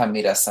listeners come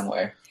meet us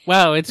somewhere.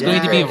 Wow, it's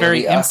going to be a Yeah. very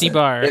It'll be empty us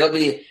bar. It'll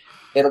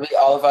be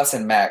all of us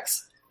and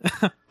Max.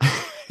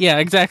 Yeah,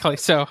 exactly.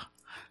 So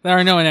there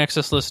are no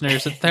Nexus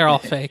listeners. They're all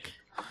fake.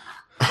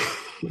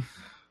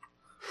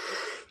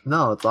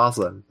 No, it's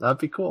awesome. That'd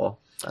be cool.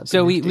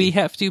 So we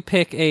have to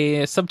pick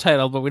a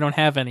subtitle, but we don't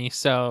have any.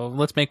 So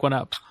let's make one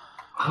up.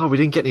 Oh, we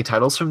didn't get any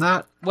titles from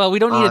that? Well, we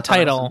don't need I a thought I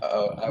title.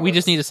 Uh-oh, We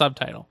just need a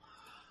subtitle.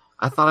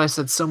 I thought I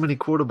said so many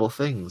quotable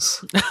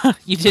things.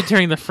 You did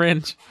during the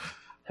Fringe.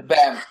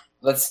 Bam.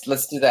 Let's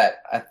do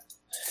that.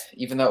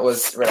 Even though it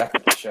was right after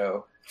the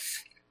show.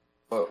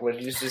 What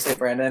did you just say,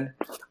 Brandon?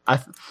 I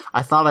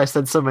thought I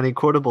said so many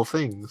quotable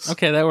things.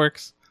 Okay, that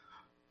works.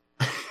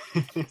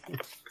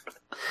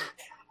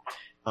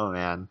 Oh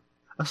man,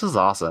 this is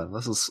awesome.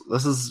 This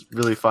is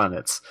really fun.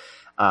 It's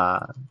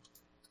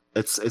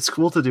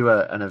cool to do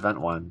an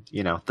event one.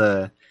 You know,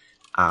 the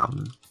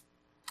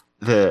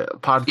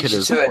pod kit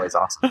is always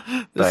awesome.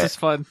 This is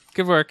fun.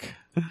 Good work.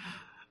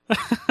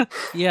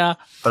 Yeah,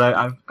 but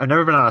I've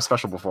never been on a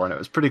special before, and it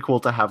was pretty cool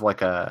to have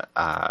like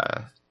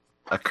a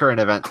current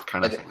event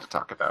kind of thing to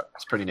talk about.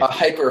 It's pretty neat. A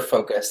hyper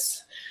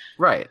focus.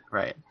 Right.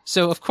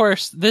 So of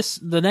course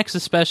the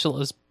Nexus special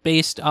is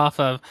based off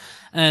of,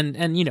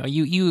 and you know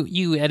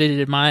you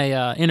edited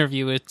my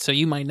interview, so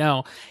you might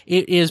know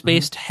it is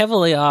based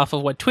heavily off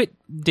of what Twit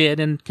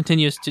did and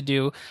continues to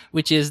do,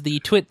 which is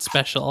the Twit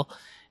special.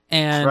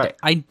 And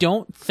I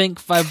don't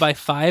think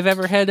 5x5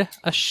 ever had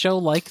a show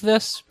like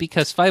this,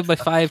 because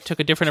 5x5 took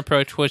a different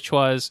approach, which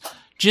was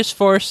just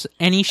force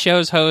any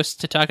show's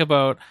host to talk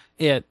about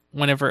it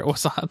whenever it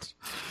was on.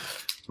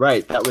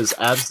 Right, that was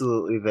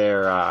absolutely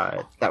their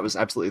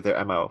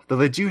MO. Though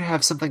they do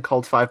have something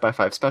called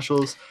 5x5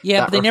 specials.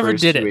 Yeah, but they never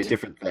did it. A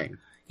different thing.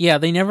 Yeah,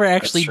 they never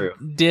actually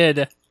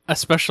did a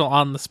special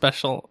on the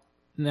special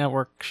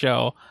network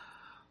show.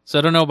 So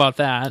I don't know about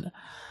that.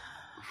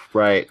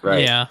 Right.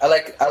 Yeah. I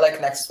like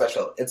Nexus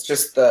Special. It's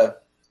just the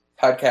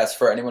podcast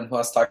for anyone who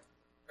wants to talk.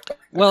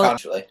 Well,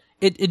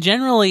 it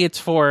generally it's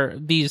for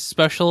these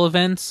special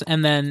events,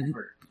 and then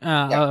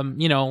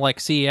you know, like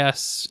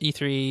CES,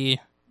 E3,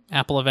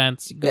 Apple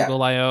events,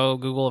 Google I/O,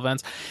 Google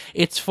events.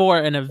 It's for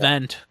an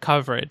event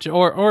coverage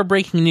or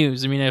breaking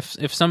news. I mean,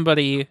 if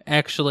somebody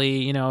actually,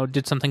 you know,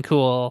 did something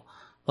cool,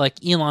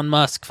 like Elon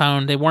Musk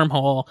found a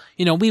wormhole,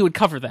 you know, we would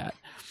cover that.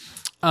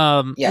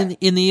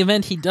 In the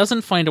event he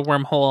doesn't find a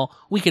wormhole,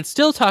 we could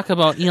still talk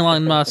about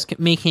Elon Musk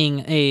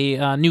making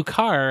a new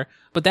car,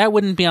 but that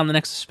wouldn't be on the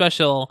Nexus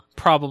special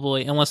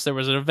probably, unless there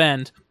was an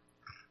event.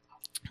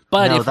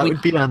 But no, if that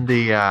would be on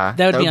the that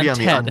would be on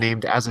the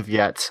unnamed as of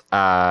yet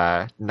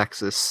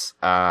Nexus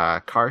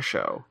car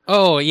show.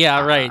 Oh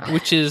yeah, right.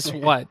 Which is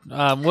what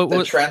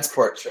the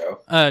transport show.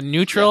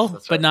 Neutral,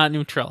 yes, but not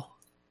neutral.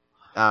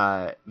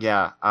 Well,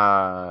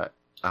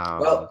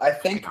 I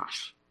think.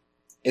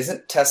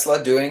 Isn't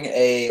Tesla doing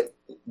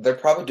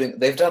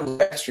they've done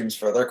live streams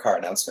for their car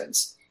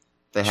announcements.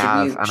 They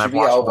have, and I've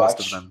watched most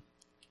of them.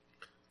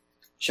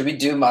 Should we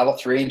do Model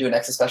 3 and do an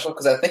Nexus Special?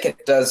 Because I think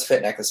it does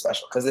fit Nexus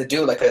Special, because they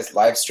do like this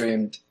live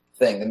streamed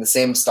thing in the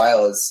same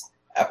style as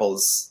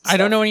Apple's stuff. I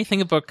don't know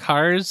anything about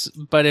cars,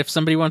 but if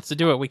somebody wants to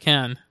do it, we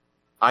can.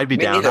 I'd be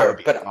down. That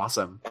would be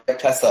awesome.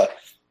 Tesla.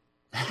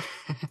 All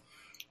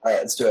right,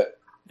 let's do it.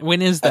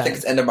 When is that? I think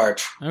it's end of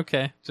March.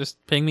 Okay, just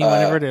ping me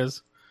whenever it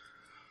is.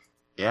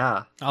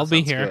 Yeah, I'll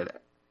be here. Good.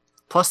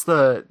 Plus,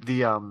 the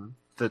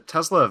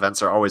Tesla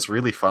events are always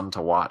really fun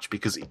to watch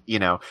because, you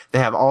know, they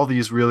have all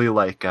these really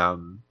like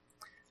I'm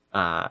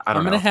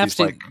gonna have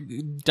to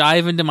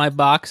dive into my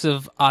box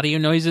of audio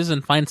noises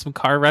and find some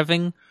car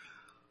revving.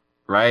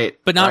 Right,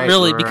 but not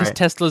really because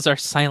Teslas are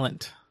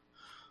silent.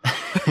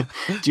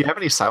 Do you have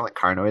any silent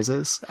car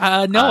noises?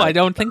 No, I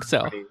don't think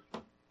so.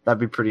 That'd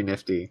be pretty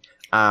nifty.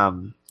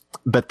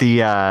 But the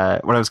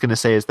what I was going to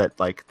say is that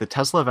like the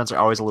Tesla events are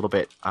always a little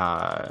bit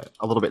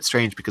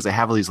strange because they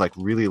have all these like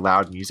really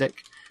loud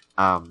music,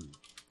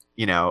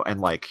 you know,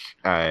 and like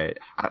I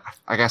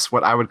guess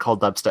what I would call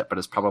dubstep, but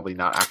it's probably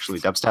not actually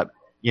dubstep,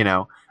 you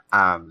know,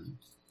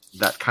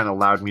 that kind of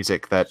loud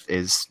music that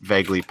is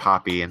vaguely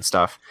poppy and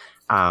stuff,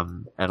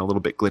 and a little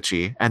bit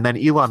glitchy. And then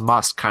Elon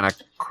Musk kind of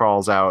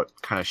crawls out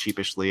kind of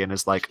sheepishly and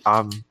is like,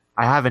 I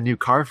have a new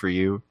car for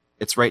you.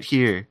 It's right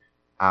here.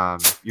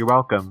 You're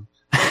welcome.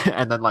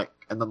 and then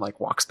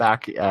walks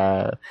back,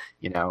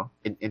 you know,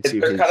 into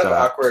they're his kind of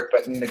awkward,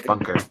 but in a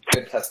bunker.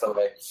 Good Tesla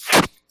way.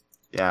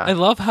 Yeah, I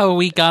love how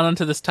we got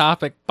onto this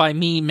topic by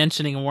me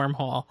mentioning a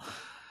wormhole.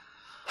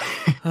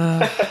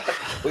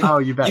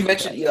 You bet. You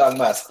mentioned Elon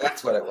Musk.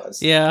 That's what it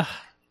was. Yeah.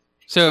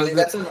 So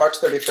that's on March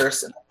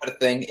 31st, and I put a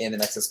thing in the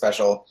Nexus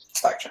Special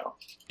Slack channel.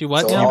 Do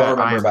what? So now? I'll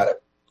remember about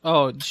it.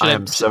 Oh, I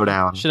am so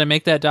down. Should I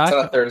make that doc? It's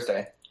on a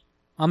Thursday.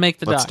 I'll make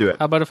the doc. Let's do it.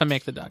 How about if I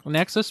make the doc?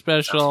 Nexus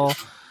Special.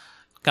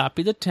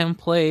 Copy the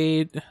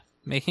template,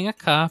 making a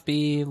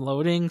copy,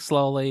 loading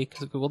slowly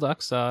because Google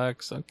Docs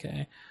sucks.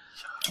 Okay.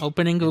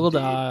 Opening Google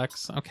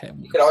Docs. Okay.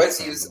 You could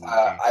always use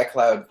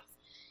iCloud.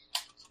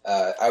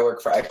 I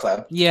work for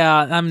iCloud. Yeah,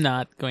 I'm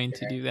not going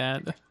to do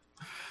that.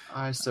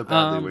 I so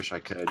badly wish I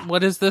could.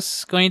 What is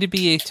this going to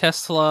be? A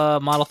Tesla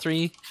Model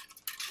 3?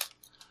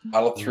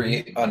 Model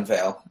 3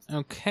 unveil.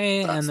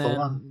 Okay, That's and the then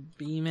one.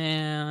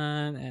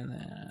 B-Man, and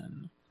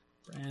then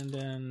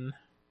Brandon.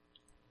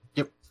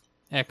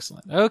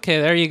 Excellent. Okay,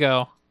 there you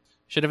go.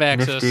 Should have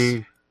access.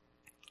 Nifty.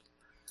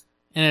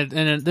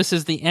 And this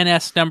is the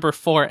NS number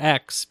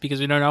 4X because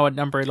we don't know what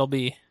number it'll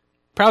be.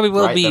 Probably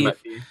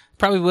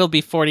will be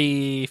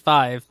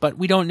 45, but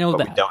we don't know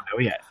that. We don't know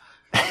yet.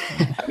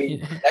 I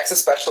mean, Nexus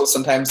Special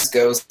sometimes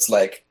goes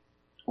like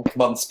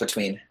months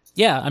between.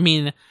 Yeah, I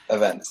mean,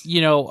 events.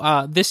 You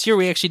know, this year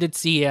we actually did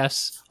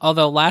CES,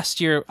 although last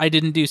year I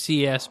didn't do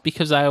CES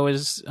because I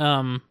was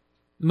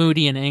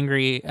moody and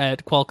angry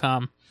at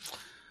Qualcomm.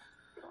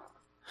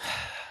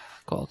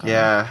 Qualcomm.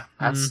 Yeah,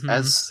 as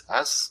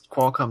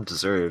Qualcomm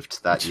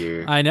deserved that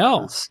year. I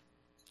know.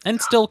 And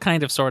still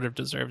kind of sort of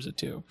deserves it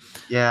too.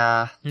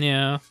 Yeah.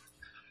 Yeah.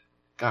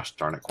 Gosh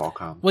darn it,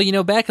 Qualcomm.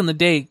 Well, back in the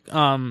day,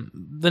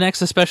 the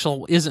Nexus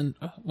Special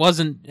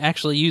wasn't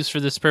actually used for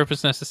this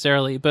purpose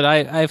necessarily, but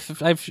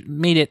I've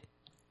made it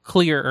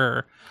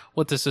clearer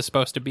what this is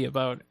supposed to be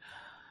about.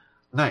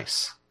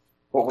 Nice.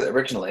 What was it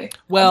originally?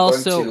 Well,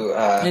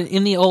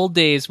 in the old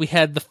days, we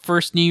had the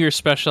first New Year's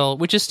special,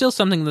 which is still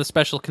something the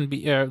special can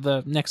be,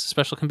 the Nexus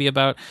Special can be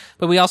about.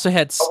 But we also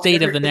had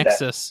State of the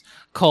Nexus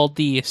called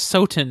the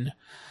SOTN,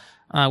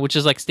 which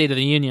is like State of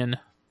the Union.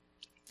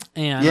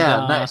 And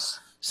nice.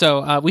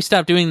 So we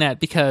stopped doing that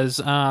because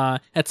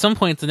at some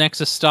point the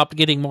Nexus stopped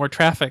getting more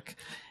traffic,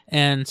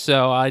 and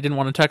so I didn't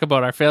want to talk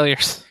about our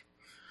failures.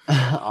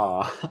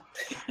 Aw.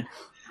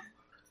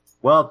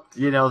 Well,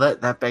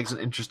 that begs an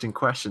interesting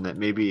question that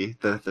maybe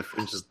the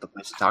Fringe is the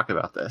place to talk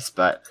about this.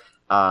 But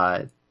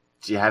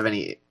do you have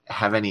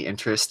any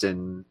interest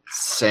in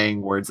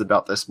saying words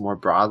about this more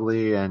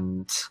broadly?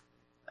 And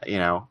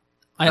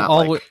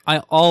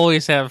I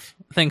always have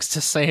things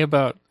to say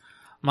about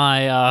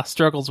my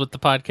struggles with the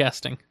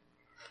podcasting.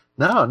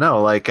 No, do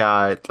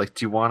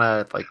you want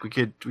to,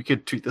 we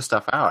could tweet this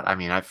stuff out. I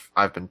mean,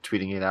 I've been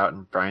tweeting it out,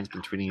 and Brian's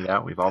been tweeting it out,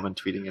 and we've all been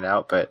tweeting it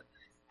out, but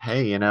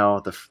hey,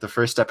 the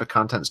first step of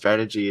content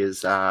strategy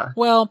is, I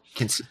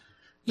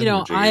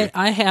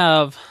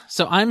have,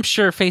 so I'm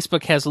sure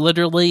Facebook has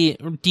literally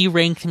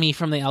deranked me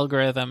from the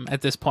algorithm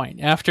at this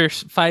point. After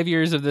 5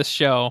 years of this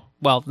show,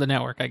 well, the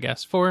network, I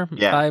guess, 4,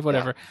 5,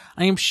 whatever. Yeah.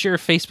 I am sure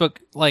Facebook,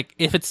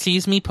 if it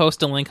sees me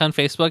post a link on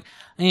Facebook,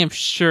 I am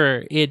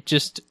sure it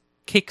just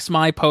kicks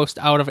my post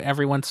out of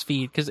everyone's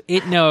feed because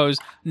it knows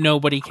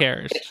nobody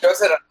cares. It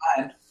shows it on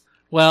mine.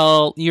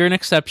 Well, you're an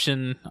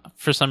exception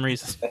for some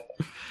reason.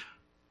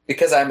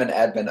 Because I'm an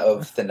admin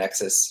of the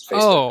Nexus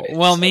Facebook page,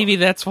 well, maybe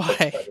that's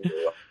why.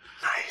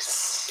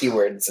 Nice.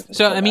 Keywords.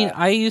 So, I mean,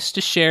 I used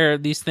to share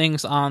these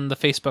things on the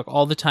Facebook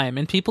all the time,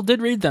 and people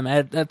did read them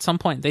at some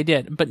point. They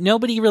did. But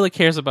nobody really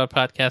cares about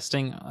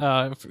podcasting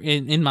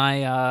in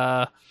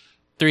my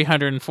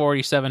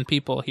 347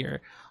 people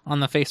here on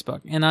the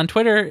Facebook. And on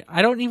Twitter,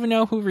 I don't even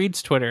know who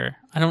reads Twitter.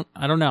 I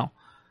don't know.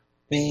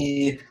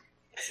 Me.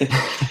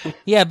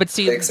 Yeah, but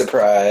see, big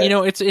surprise.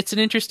 It's an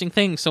interesting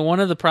thing. So one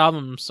of the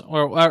problems,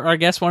 or I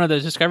guess one of the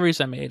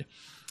discoveries I made,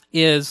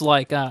 is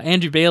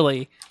Andrew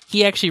Bailey.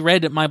 He actually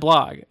read my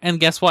blog, and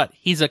guess what?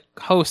 He's a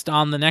host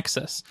on the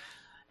Nexus,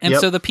 and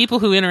so the people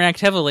who interact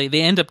heavily,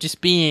 they end up just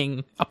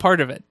being a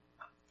part of it.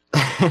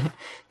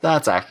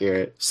 That's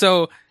accurate.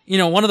 So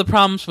one of the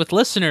problems with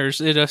listeners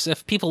is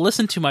if people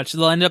listen too much,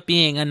 they'll end up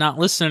being a not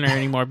listener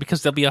anymore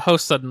because they'll be a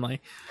host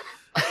suddenly.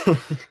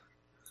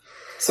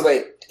 So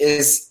wait,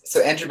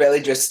 so Andrew Bailey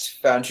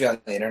just found you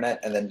on the internet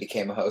and then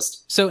became a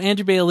host? So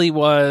Andrew Bailey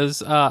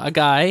was a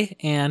guy,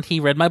 and he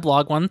read my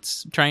blog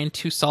once, trying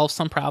to solve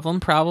some problem,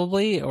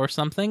 probably, or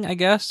something, I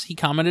guess. He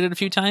commented it a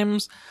few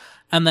times,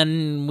 and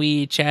then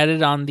we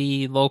chatted on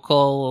the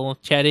local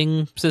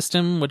chatting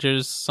system, which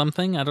is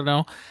something, I don't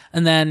know.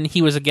 And then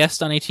he was a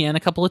guest on ATN a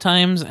couple of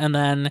times, and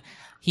then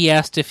he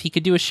asked if he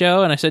could do a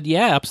show, and I said,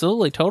 yeah,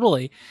 absolutely,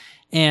 totally.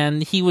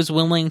 And he was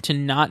willing to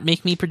not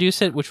make me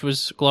produce it, which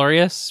was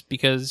glorious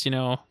because, it's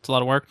a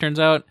lot of work, turns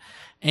out.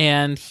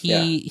 And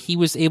he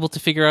was able to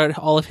figure out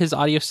all of his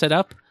audio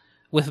setup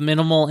with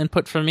minimal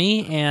input from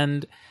me.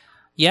 And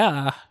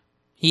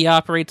he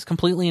operates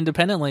completely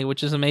independently,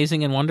 which is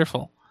amazing and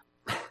wonderful.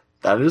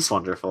 That is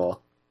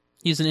wonderful.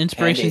 He's an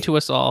inspiration to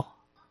us all.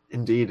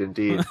 Indeed.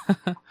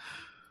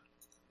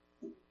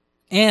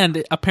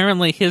 And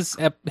apparently his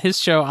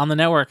show on the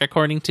network,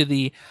 according to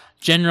the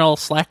general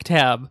Slack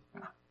tab,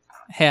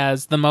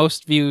 has the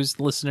most views,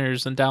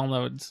 listeners, and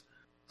downloads.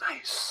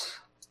 Nice.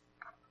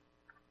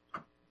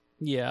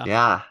 Yeah.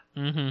 Yeah.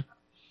 Mm-hmm.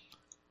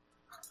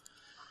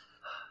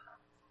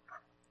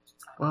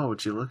 Well,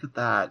 would you look at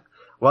that?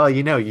 Well,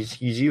 you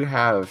do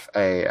have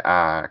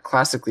a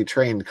classically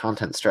trained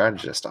content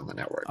strategist on the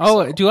network.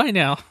 Oh, so. Do I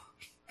now?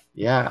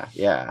 Yeah.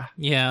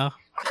 Yeah.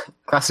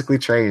 Classically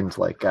trained,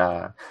 like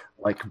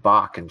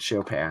Bach and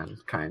Chopin,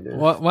 kind of.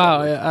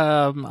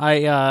 Wow.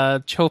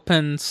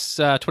 Chopin's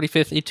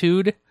 25th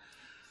Etude.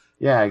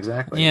 Yeah,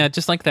 exactly. Yeah,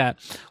 just like that.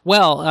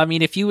 Well, I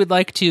mean, if you would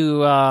like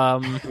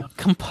to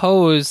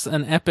compose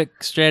an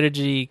epic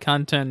strategy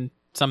content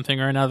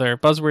something or another,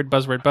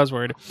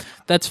 buzzword,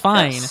 that's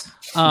fine. Yes.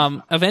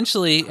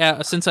 Eventually,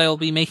 since I will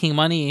be making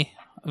money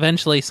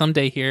eventually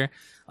someday here,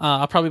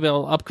 I'll probably be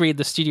able to upgrade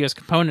the studio's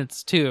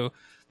components too.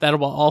 That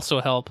will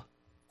also help.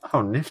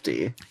 Oh,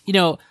 nifty.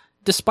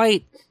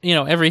 Despite,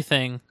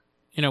 everything,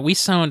 we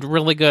sound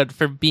really good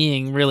for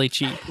being really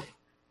cheap.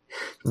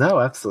 No,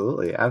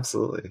 absolutely.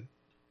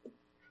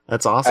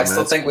 That's awesome. I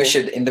still think we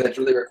should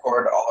individually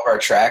record all of our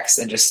tracks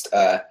and just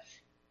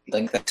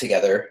link them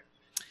together.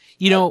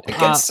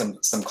 Against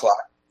some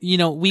clock. we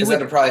Because would.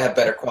 that'd probably have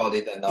better quality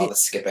than all the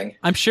skipping.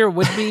 I'm sure it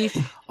would be.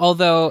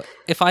 Although,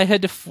 if I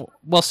had to,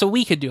 so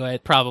we could do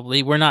it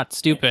probably. We're not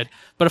stupid.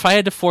 But if I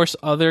had to force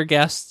other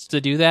guests to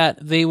do that,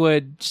 they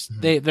would.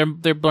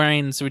 Their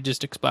brains would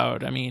just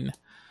explode. I mean,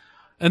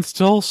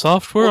 install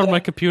software on my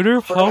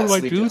computer. How do I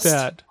do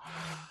that?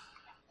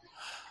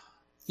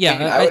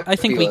 Yeah, I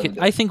think we could.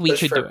 I think we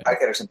could do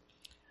it.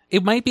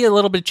 It might be a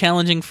little bit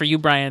challenging for you,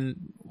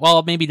 Brian.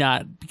 Well, maybe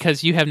not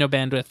because you have no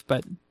bandwidth.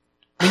 But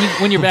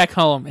when you're back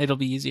home, it'll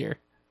be easier.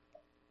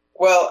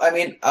 Well, I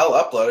mean, I'll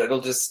upload it.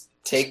 It'll just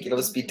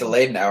be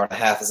delayed an hour and a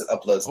half as it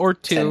uploads or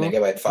 2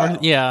 10-megabyte file.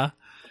 Yeah.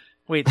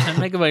 Wait,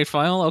 10-megabyte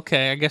file?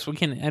 Okay, I guess we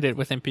can edit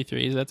with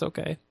MP3s. That's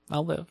okay.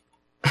 I'll live.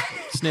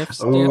 Sniff.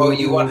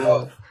 You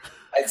want?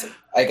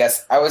 I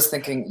guess I was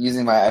thinking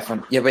using my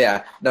iPhone. Yeah, but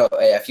yeah, no.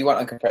 Yeah, if you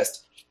want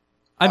uncompressed.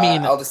 I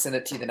mean, I'll just send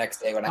it to you the next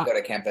day when I go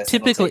to campus.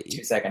 Typically, it'll take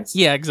 2 seconds.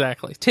 Yeah,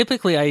 exactly.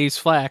 Typically, I use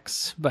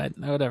Flax, but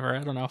whatever. I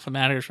don't know if it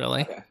matters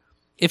really. Okay.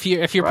 If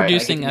you're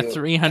producing a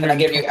 300, can I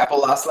give you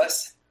Apple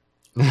lossless?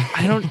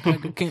 I don't.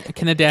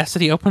 Can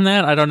Audacity open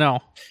that? I don't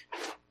know.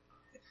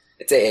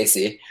 It's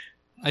AAC.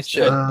 I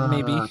should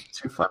maybe.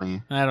 Too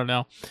funny. I don't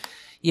know.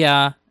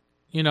 Yeah,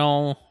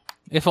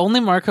 if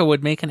only Marco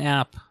would make an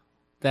app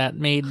that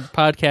made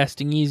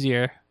podcasting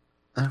easier.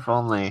 If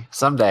only.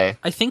 Someday.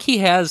 I think he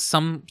has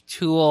some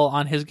tool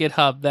on his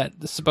GitHub that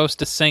is supposed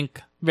to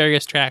sync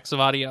various tracks of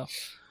audio.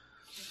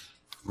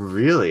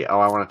 Really? Oh,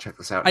 I want to check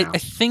this out now. I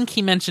think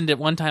he mentioned it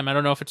one time. I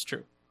don't know if it's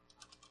true.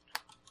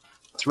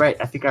 That's right.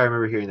 I think I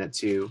remember hearing that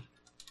too.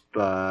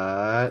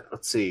 But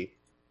let's see.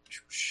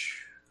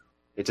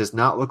 It does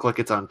not look like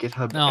it's on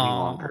GitHub any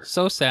longer.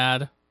 So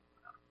sad.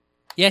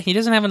 Yeah, he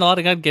doesn't have a lot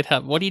of good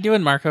GitHub. What are you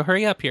doing, Marco?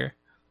 Hurry up here.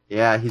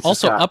 Yeah, he's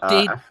also just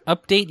got,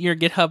 update your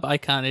GitHub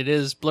icon. It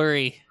is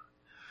blurry.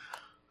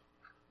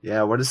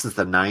 Yeah, what is this?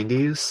 The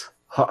 90s?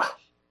 Huh.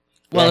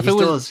 Well,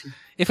 yeah,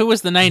 if it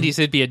was the 90s,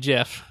 it'd be a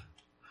GIF.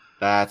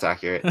 That's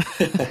accurate.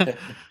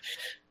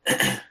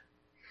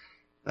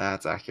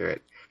 That's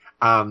accurate.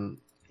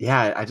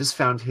 Yeah, I just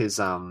found his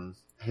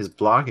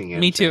blogging engine.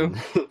 Me too.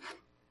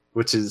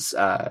 Which is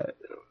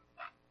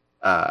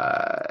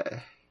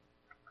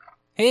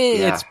Hey,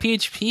 yeah. It's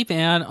PHP,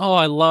 man. Oh,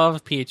 I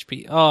love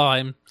PHP. Oh,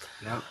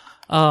 Yep.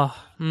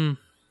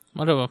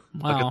 What a wow.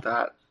 Look at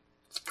that.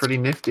 It's pretty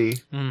nifty.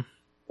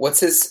 What's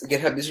his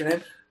GitHub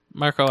username?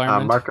 Marco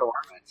Arment. Marco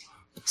Arment.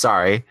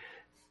 Sorry.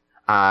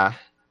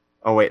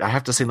 Oh wait, I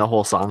have to sing the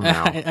whole song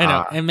now. I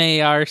know.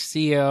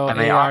 M-A-R-C-O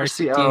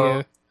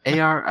M-A-R-C-O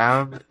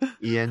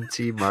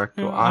A-R-M-E-N-T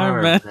Marco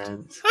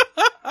Arment.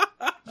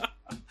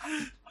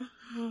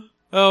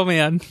 Oh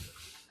man.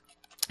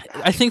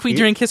 I think we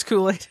drink his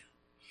Kool-Aid.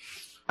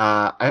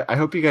 I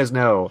hope you guys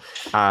know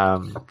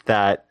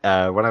that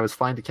when I was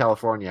flying to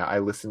California, I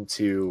listened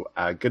to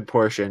a good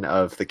portion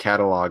of the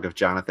catalog of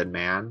Jonathan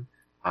Mann,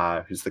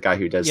 who's the guy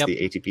who does the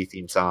ATP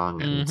theme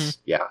song. And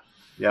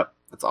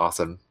that's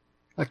awesome.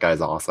 That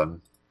guy's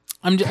awesome.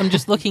 I'm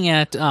just looking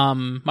at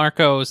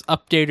Marco's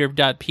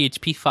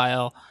updater.php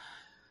file.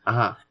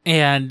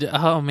 And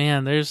oh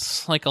man,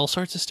 there's like all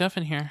sorts of stuff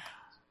in here.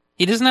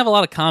 He doesn't have a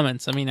lot of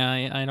comments. I mean,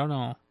 I don't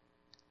know.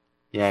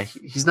 Yeah,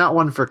 he's not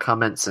one for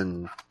comments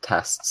and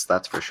tests,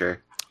 that's for sure.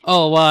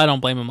 Oh, well, I don't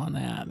blame him on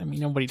that. I mean,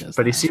 nobody does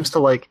but that. he seems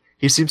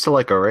to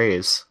like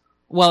arrays.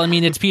 Well, I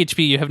mean, it's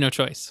PHP, you have no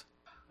choice.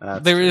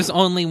 There is true.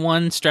 only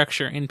one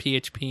structure in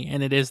PHP,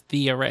 and it is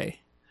the array.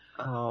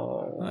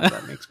 Oh,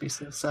 that makes me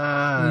so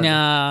sad.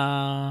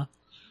 Nah.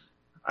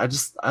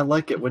 I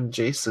like it when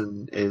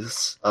JSON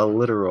is a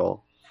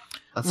literal.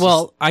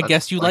 I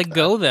guess you like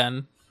Go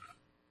then.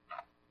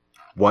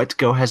 What?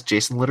 Go has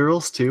JSON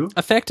literals too?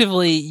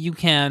 Effectively, you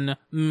can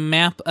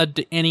map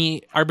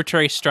any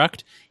arbitrary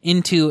struct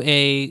into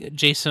a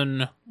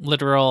JSON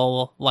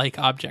literal-like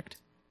object.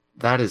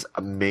 That is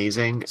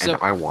amazing, and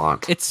I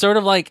want. It's sort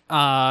of like,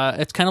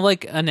 it's kind of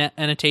like an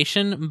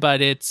annotation,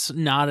 but it's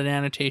not an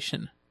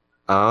annotation.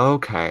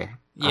 Okay.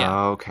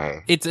 Yeah.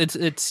 Okay.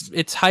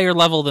 It's higher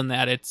level than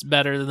that. It's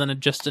better than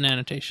just an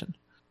annotation.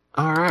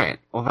 All right.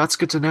 Well, that's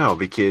good to know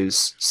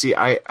because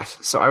I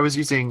was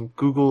using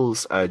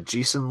Google's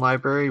JSON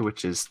library,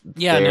 which is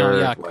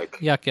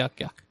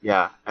yuck.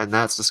 Yeah, and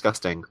that's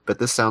disgusting. But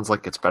this sounds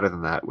like it's better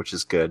than that, which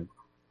is good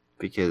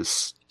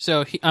because.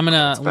 So I'm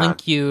gonna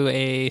link you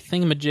a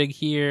thingamajig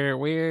here.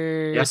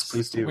 Yes,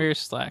 please do. Where's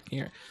Slack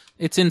here?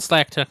 It's in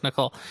Slack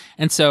Technical.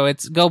 And so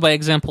it's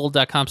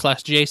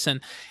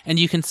gobyexample.com/JSON. And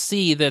you can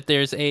see that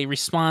there's a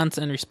response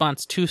and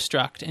response to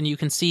struct. And you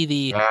can see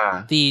the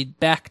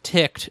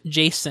back-ticked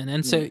JSON.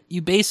 And so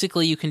you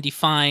can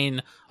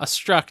define a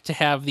struct to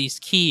have these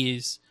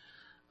keys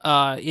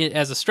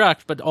as a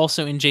struct, but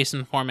also in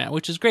JSON format,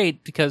 which is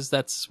great because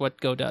that's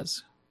what Go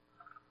does.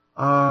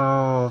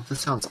 Oh, this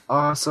sounds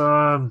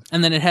awesome.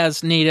 And then it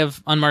has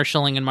native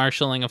unmarshalling and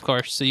marshalling, of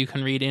course, so you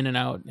can read in and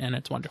out, and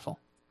it's wonderful.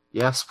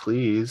 Yes,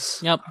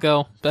 please. Yep,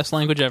 Go. Best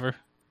language ever.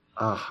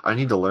 I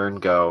need to learn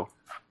Go.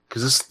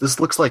 Because this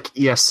looks like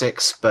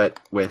ES6, but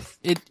with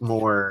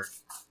more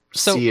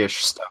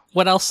C-ish stuff.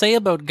 What I'll say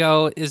about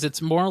Go is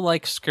it's more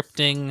like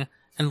scripting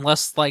and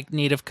less like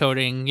native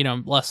coding,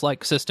 less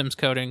like systems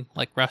coding,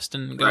 like Rust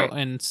and Go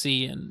and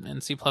C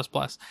and C++.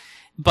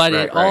 But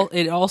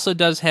it also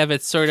does have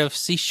its sort of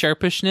C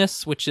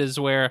sharpishness, which is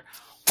where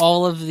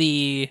all of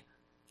the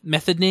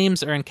method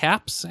names are in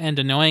caps and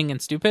annoying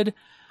and stupid.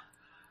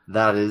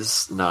 That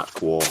is not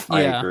cool. Yeah.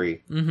 I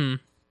agree. Mm-hmm.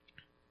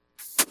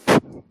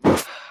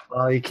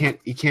 Well, you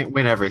can't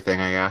win everything,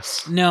 I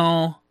guess.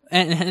 No,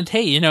 and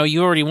hey,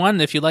 you already won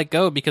if you like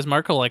Go because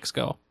Marco likes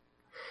Go.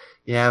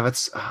 Yeah,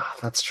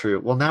 that's true.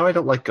 Well, now I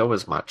don't like Go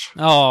as much.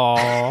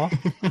 Oh,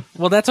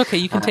 well, that's okay.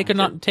 You can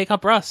take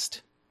up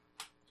Rust.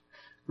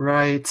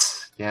 Right.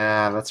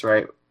 Yeah, that's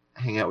right.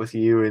 Hang out with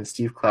you and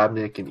Steve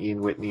Klabnik and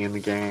Ian Whitney and the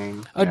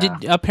gang. Oh,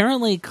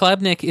 apparently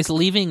Klabnik is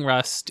leaving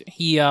Rust.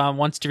 He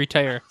wants to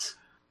retire.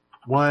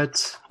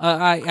 What?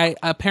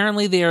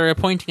 Apparently they are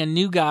appointing a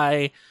new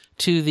guy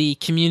to the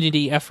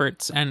community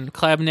efforts, and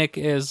Klabnik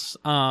is,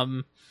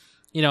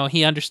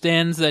 he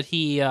understands that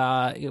he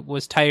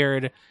was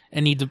tired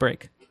and needs a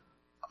break.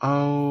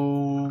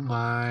 Oh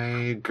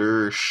my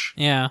gosh.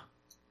 Yeah.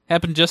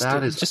 Happened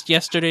just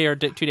yesterday or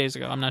 2 days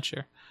ago. I'm not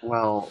sure.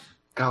 Well,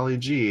 golly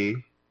gee.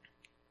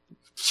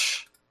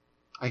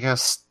 I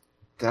guess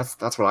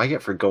that's what I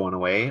get for going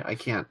away. I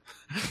can't.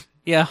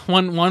 Yeah,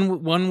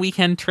 one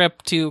weekend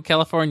trip to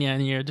California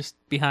and you're just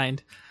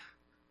behind.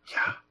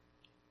 Yeah.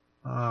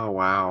 Oh,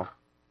 wow.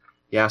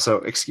 Yeah, so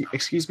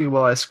excuse me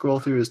while I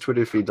scroll through his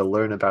Twitter feed to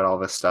learn about all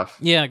this stuff.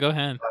 Yeah, go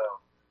ahead.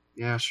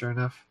 Yeah, sure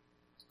enough.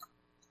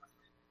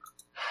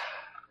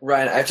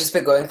 Ryan, I've just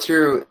been going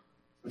through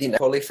I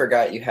totally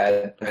forgot you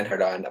had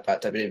Reinhardt on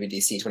about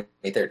WWDC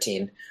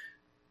 2013.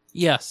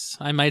 Yes,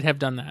 I might have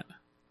done that.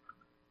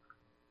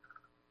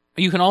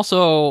 You can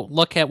also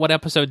look at what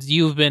episodes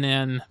you've been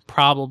in,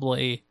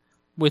 probably,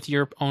 with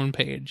your own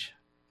page.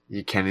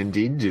 You can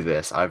indeed do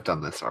this. I've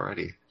done this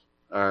already.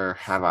 Or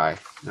have I?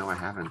 No, I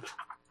haven't.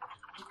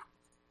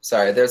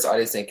 Sorry, there's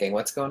audio syncing.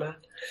 What's going on?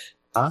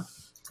 Huh?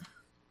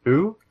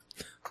 Who?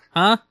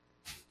 Huh?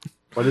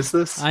 What is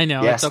this? I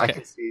know, yes, it's okay. I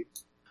can see.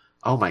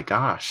 Oh my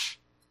gosh.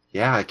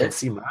 Yeah, I can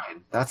see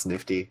mine. That's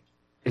nifty.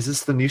 Is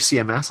this the new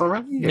CMS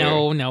already?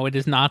 No, it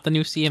is not the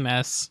new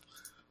CMS.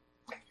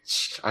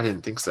 I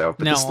didn't think so.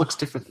 But this looks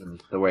different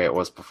than the way it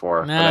was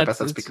before. But I bet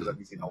that's because I'm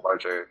using a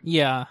larger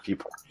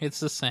viewport.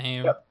 It's the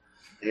same. Yep.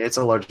 It's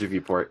a larger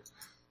viewport.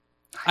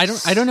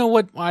 Nice. I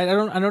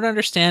don't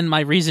understand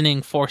my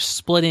reasoning for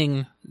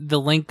splitting the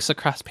links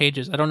across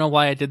pages. I don't know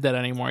why I did that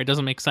anymore. It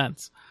doesn't make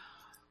sense.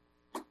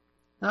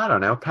 I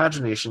don't know.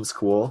 Pagination's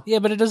cool. Yeah,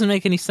 but it doesn't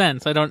make any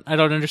sense. I don't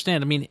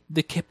understand. I mean,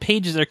 the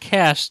pages are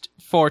cached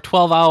for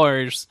 12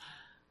 hours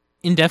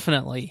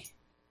indefinitely.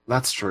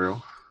 That's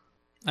true.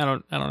 I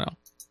don't know.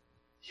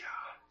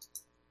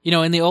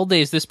 Yeah. In the old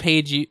days, this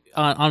page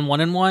on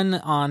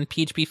 1&1 on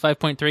PHP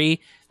 5.3,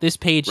 this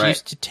page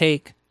used to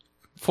take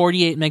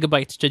 48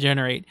 megabytes to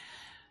generate.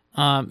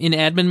 In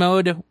admin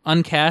mode,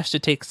 uncached,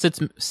 it takes 6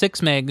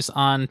 megs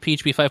on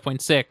PHP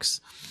 5.6.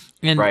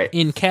 And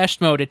in cached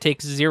mode, it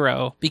takes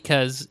 0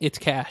 because it's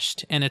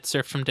cached and it's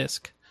surfed from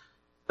disk.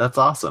 That's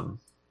awesome.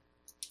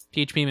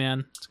 PHP,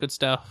 man. It's good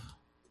stuff.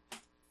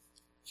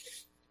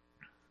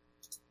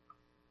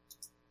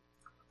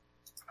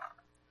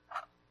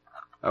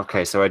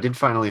 Okay, so I did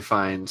finally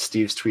find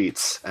Steve's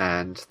tweets,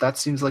 and that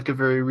seems like a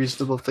very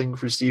reasonable thing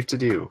for Steve to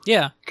do.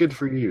 Yeah. Good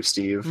for you,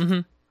 Steve.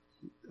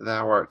 Mm-hmm.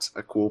 Thou art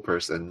a cool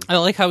person. I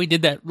like how he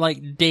did that,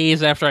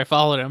 days after I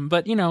followed him,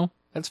 but,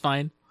 that's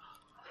fine.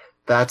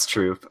 That's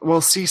true. Well,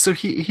 see, so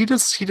he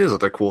does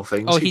other cool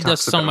things. Oh, he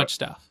does so much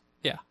stuff.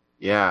 Yeah.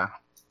 Yeah.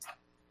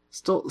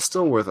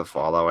 Still worth a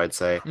follow, I'd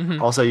say.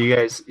 Mm-hmm. Also, you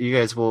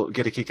guys will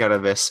get a kick out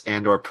of this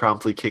and/or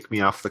promptly kick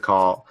me off the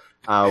call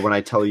when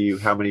I tell you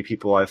how many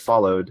people I've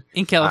followed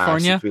in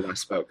California since we last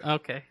spoke.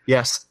 Okay.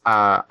 Yes,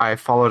 I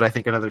followed I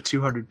think another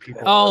 200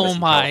 people. Oh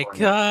my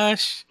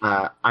gosh!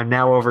 I'm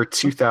now over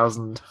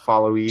 2,000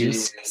 followees.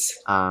 Jesus.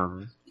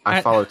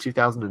 I follow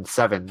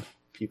 2,007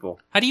 people.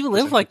 How do you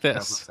live like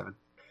this?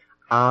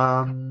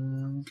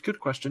 Good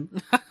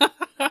question.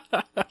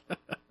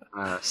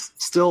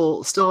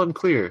 Still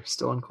unclear.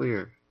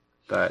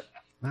 But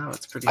no,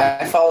 it's pretty.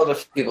 I followed a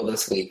few people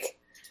this week.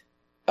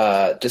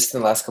 Just in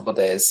the last couple of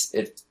days,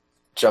 it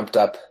jumped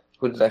up.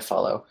 Who did I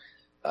follow?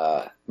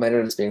 My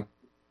note is being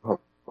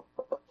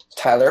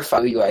Tyler,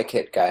 UI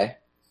Kit guy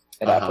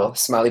at Apple.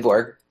 Smiley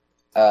Borg.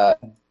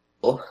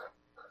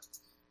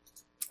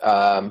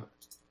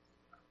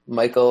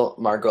 Michael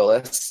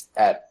Margolis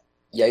at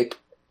Yipe.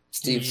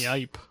 Steve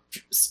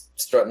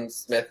Stroughton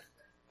Smith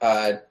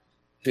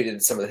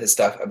tweeted some of his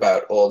stuff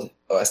about old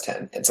OS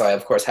X, and so I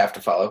of course have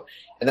to follow.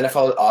 And then I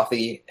followed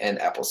Authy and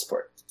Apple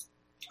support.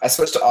 I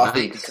switched to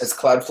Authy because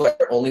Cloudflare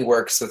only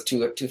works with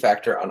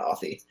two-factor on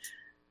Authy,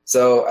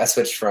 so I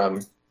switched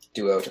from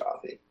Duo to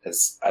Authy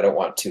because I don't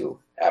want two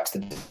apps to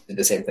do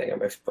the same thing on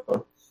my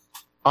phone.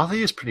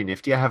 Authy is pretty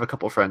nifty. I have a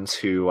couple friends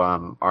who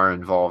are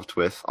involved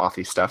with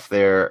Authy stuff.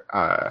 There,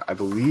 I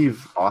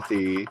believe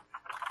Authy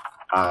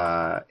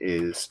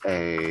is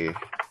a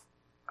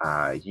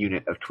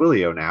unit of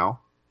Twilio now.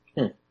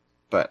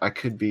 but I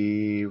could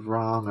be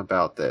wrong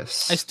about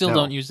this. I still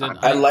don't use it.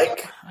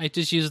 I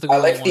just use the I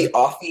Google like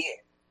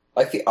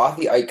one. the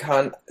Authy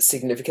icon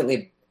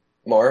significantly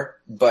more,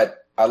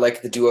 but I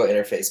like the Duo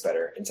interface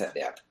better inside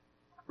the app.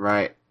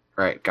 Right.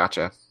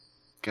 Gotcha.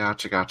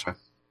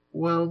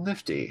 Well,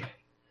 nifty.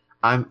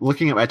 I'm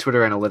looking at my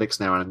Twitter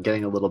analytics now, and I'm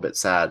getting a little bit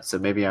sad. So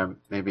maybe I'm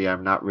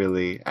not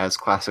really as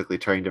classically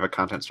trained of a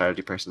content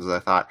strategy person as I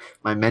thought.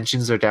 My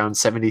mentions are down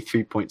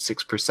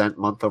 73.6%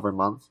 month over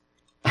month,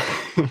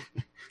 and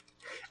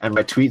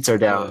my tweets are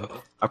down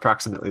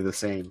approximately the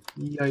same.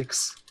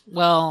 Yikes!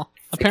 Well,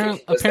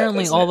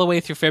 apparently, all the way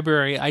through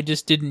February, I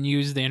just didn't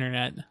use the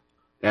internet.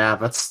 Yeah,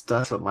 that's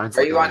what mine's.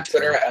 Are you on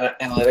Twitter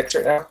analytics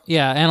right now?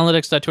 Yeah,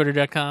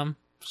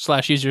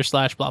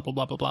 analytics.twitter.com/user/blah blah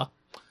blah blah blah.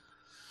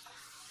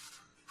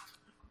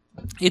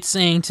 It's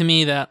saying to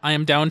me that I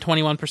am down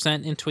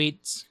 21% in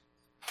tweets,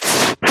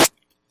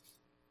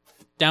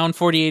 down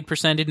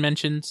 48% in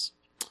mentions.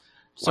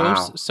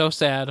 So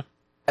sad.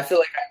 I feel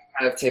like I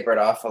kind of tapered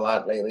off a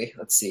lot lately.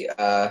 Let's see. Do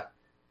I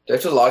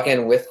have to log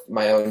in with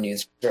my own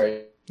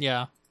user?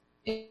 Yeah.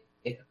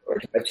 Or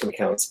do I have two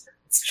accounts?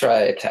 Let's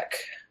try tech.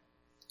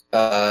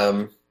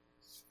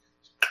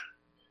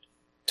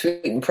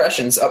 Tweet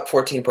impressions up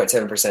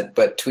 14.7%,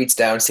 but tweets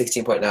down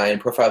 16.9%.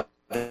 Profile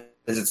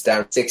visits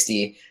down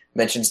 60%.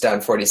 Mentions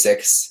down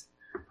 46%.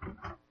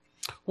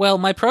 Well,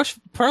 my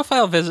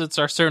profile visits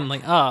are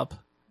certainly up.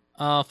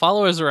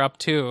 Followers are up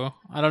too.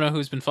 I don't know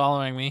who's been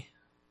following me.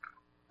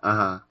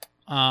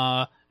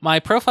 My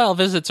profile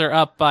visits are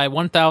up by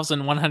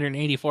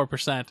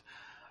 1,184%.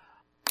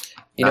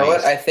 You know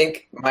what? I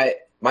think my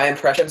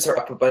impressions are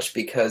up a bunch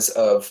because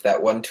of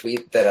that one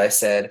tweet that I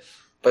said,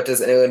 but does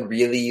anyone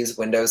really use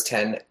Windows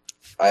 10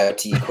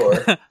 IoT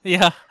Core?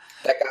 Yeah.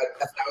 That got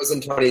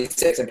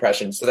 1,026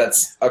 impressions, so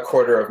that's a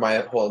quarter of my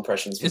whole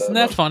impressions. Isn't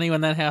that funny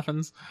when that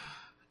happens?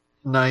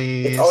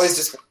 Nice. It's always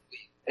just one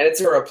tweet. And it's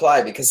a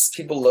reply because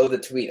people load the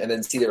tweet and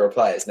then see the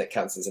replies, and it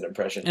counts as an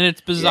impression. And it's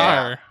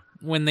bizarre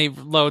when they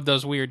load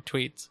those weird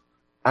tweets.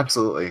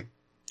 Absolutely.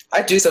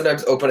 I do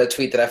sometimes open a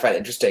tweet that I find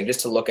interesting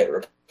just to look at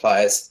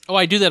replies. Oh,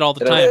 I do that all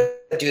the time.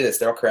 I do this.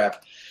 They're all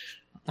crap.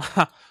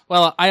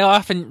 Well, I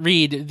often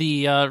read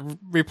the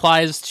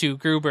replies to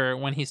Gruber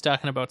when he's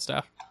talking about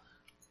stuff.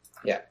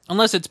 Yeah.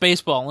 Unless it's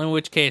baseball, in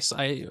which case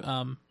I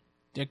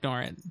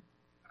ignore it.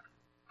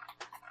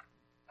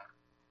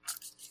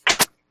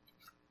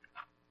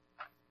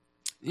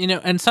 You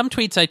know, and some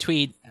tweets I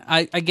tweet,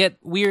 I get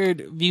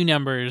weird view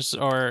numbers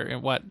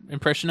or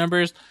impression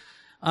numbers.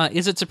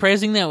 Is it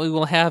surprising that we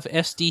will have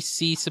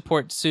SDC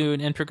support soon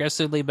and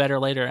progressively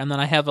better later? And then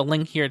I have a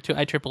link here to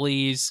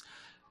IEEE's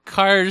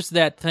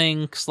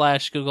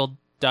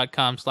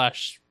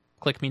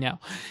carsThatThing/google.com/click me now.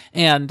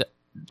 And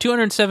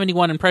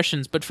 271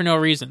 impressions, but for no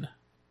reason.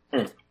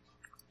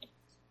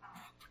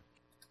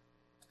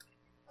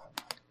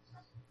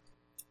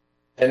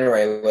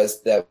 Anyway,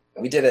 was that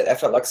we did an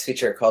FLX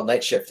feature called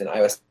Night Shift in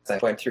iOS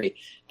 9.3.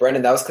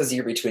 Brendan, that was because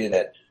you retweeted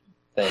it.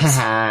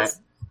 Thanks.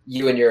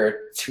 You and your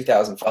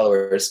 2,000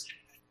 followers.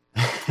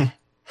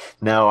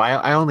 No,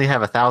 I only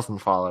have 1,000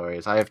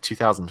 followers. I have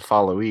 2,000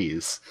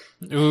 followees.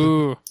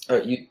 Ooh.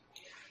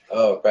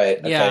 Oh, right.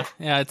 Okay.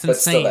 Yeah, it's but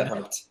insane. Still that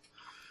humped.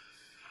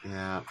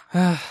 Yeah.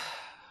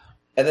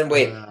 And then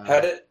wait, how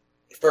did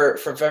for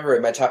February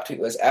my top tweet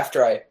was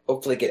after I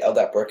hopefully get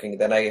LDAP working,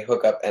 then I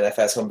hook up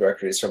NFS home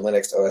directories from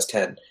Linux to OS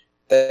 10.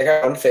 They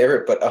got one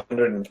favorite but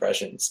 100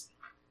 impressions.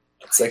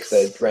 It's like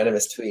the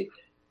randomest tweet.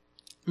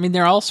 I mean,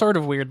 they're all sort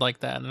of weird like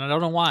that, and I don't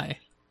know why.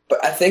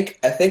 But I think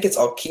it's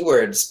all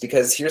keywords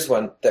because here's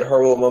one, that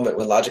horrible moment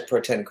when Logic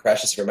Pro 10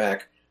 crashes your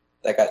Mac.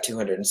 That got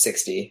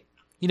 260.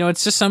 You know,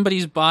 it's just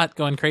somebody's bot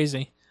going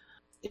crazy.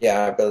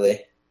 Yeah,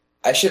 really.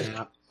 I should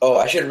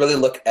really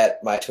look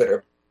at my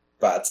Twitter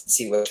bots and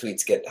see what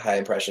tweets get high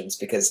impressions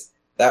because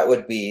that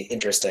would be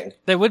interesting.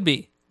 That would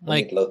be.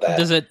 Like, load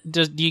that.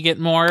 Do you get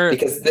more?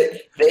 Because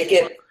they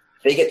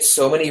get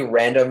so many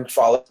random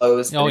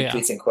follows and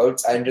retweets and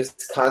quotes. I'm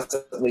just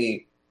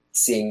constantly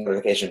seeing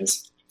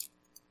notifications.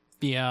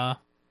 Yeah.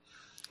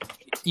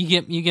 You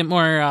get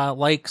more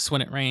likes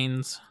when it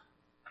rains.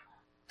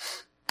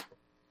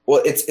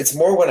 Well, it's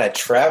more when I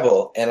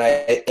travel and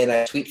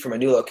I tweet from a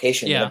new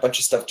location and a bunch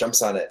of stuff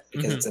jumps on it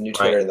because it's a new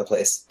Twitter in the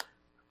place.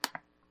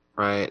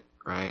 Right.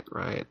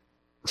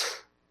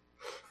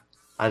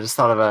 I just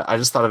thought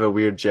of a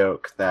weird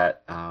joke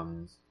that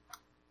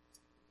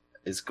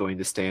is going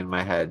to stay in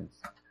my head.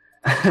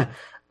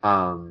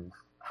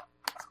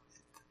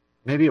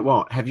 Maybe it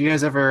won't. Have you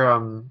guys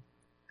ever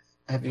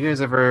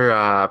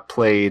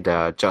played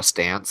Just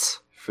Dance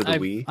for the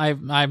Wii?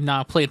 I've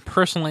not played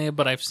personally,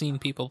 but I've seen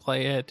people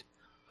play it.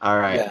 All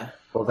right. Yeah.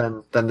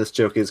 Well, then this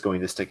joke is going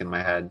to stick in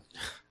my head.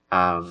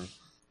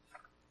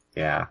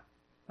 Yeah.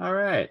 All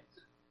right.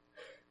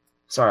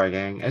 Sorry,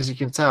 gang. As you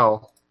can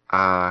tell,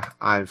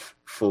 I've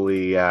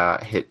fully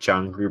hit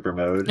John Gruber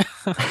mode.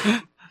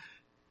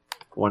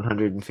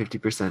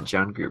 150%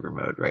 John Gruber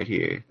mode right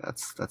here.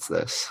 That's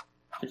this.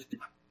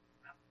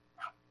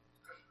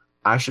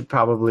 I should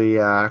probably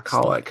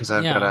call it because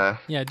I've gotta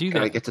do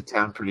gotta that. get to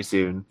town pretty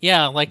soon.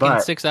 Yeah, like in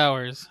But- 6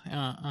 hours.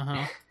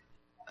 Yeah,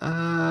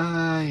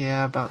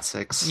 about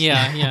 6.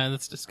 Yeah,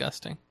 that's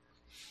disgusting.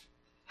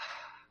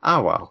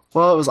 Oh well.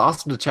 Well, it was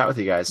awesome to chat with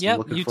you guys. Yep, I'm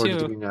looking you forward too.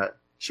 to doing that.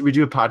 Should we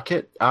do a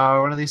podcast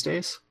one of these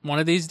days? One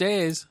of these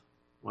days.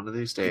 One of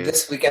these days.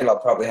 This weekend I'll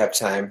probably have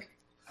time.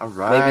 All Maybe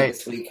right.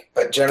 this week,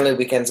 but generally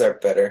weekends are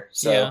better.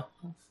 So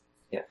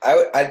yeah,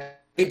 I'd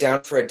be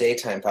down for a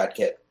daytime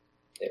podcast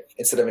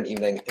instead of an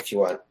evening if you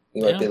want.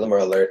 You might be a little more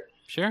alert.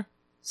 Sure.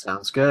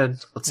 Sounds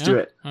good. Let's do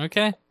it.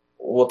 Okay.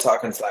 We'll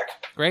talk on Slack.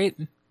 Great.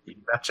 You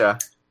betcha.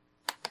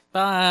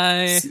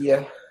 Bye. See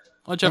ya.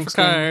 Watch out for Thanks,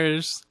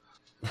 cars.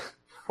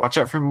 Watch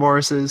out for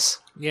Morrises.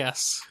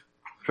 Yes.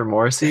 For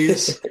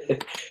Morrises?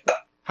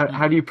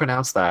 How do you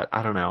pronounce that?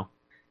 I don't know.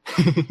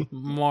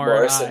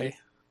 Morrison.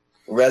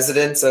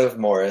 Residents of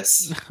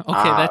Morris.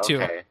 Okay, that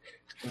too. Okay.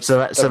 So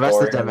that's the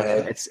boring demo.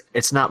 name.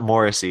 It's not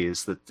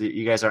Morrises. That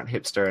you guys aren't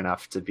hipster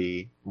enough to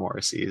be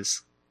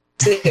Morrises.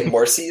 Say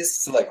Morsies,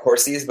 so like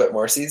horsies, but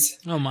Morsies.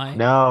 Oh my.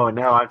 No,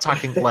 I'm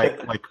talking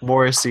like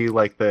Morrissey,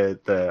 like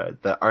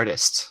the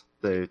artist,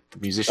 the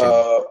musician.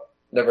 Oh,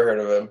 never heard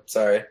of him.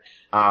 Sorry.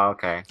 Oh,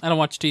 okay. I don't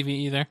watch TV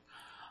either.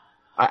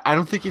 I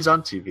don't think he's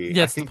on TV.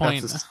 That's I think the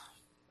point.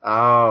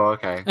 Oh,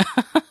 okay.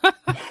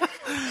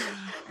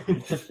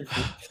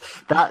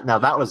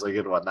 that was a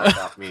good one. That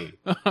got me.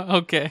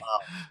 Okay.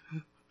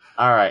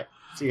 All right.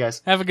 See you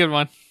guys. Have a good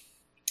one.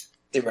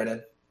 Hey,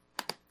 Brennan.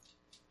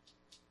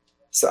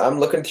 So I'm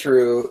looking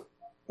through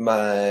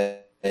my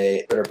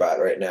Twitter bot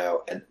right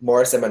now, and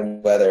Morris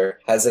M. Weather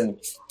has an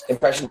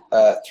impression,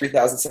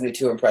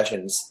 3,072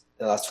 impressions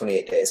in the last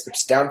 28 days, which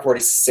is down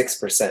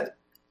 46%.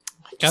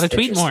 Gotta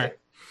tweet more.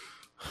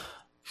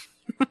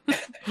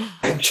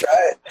 I'm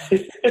trying.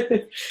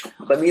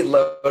 Let me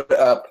load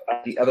up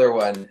the other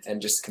one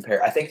and just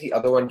compare. I think the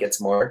other one gets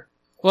more.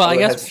 Well, I It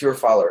guess has fewer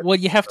followers. what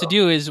you have to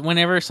do is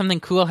whenever something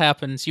cool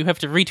happens, you have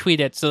to retweet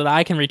it so that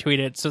I can retweet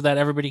it so that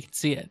everybody can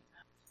see it.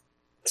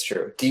 It's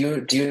true. Do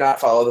you not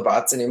follow the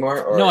bots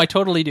anymore? Or No, I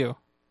totally do.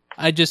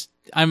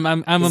 I'm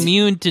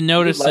immune to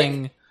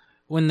noticing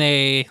when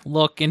they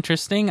look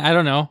interesting. I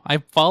don't know. I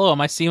follow them.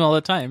 I see them all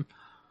the time.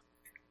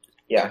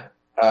 Yeah.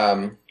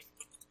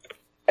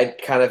 I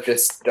kind of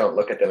just don't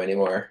look at them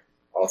anymore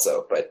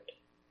also, but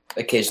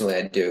occasionally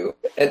I do.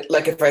 And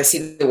like if I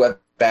see the web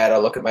bad,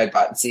 I'll look at my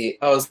bot and see,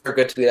 oh, is there a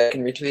good tweet I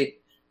can retweet?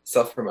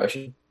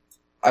 Self-promotion.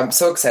 I'm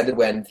so excited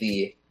when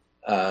the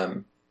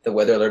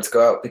weather alerts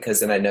go out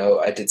because then I know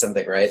I did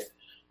something right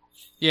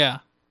Yeah.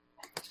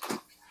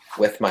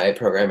 with my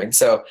programming.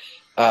 So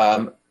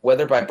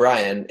Weather by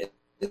Brian,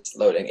 it's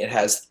loading. It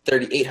has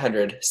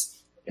 3,800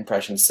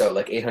 impressions, so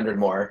like 800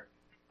 more.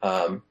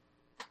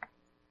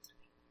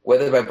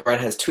 Weather by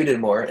Brian has tweeted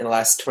more in the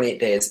last 28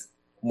 days.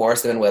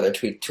 Morris and Weather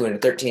tweet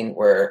 213,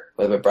 where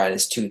Weather by Brian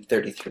is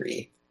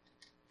 233.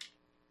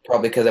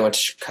 Probably because I went to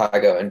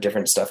Chicago and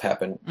different stuff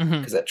happened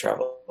because that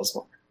travels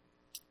more.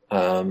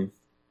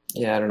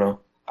 Yeah, I don't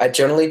know. I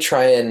generally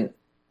try and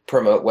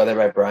promote Weather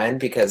by Brian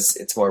because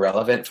it's more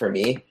relevant for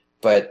me,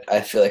 but I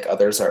feel like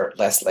others are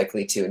less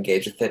likely to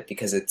engage with it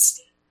because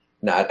it's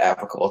not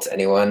applicable to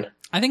anyone.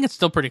 I think it's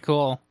still pretty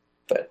cool.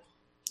 But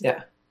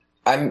yeah.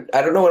 I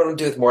don't know what I'm gonna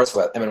do with Morris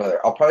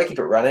Weather. I'll probably keep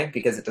it running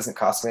because it doesn't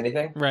cost me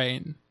anything.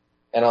 Right.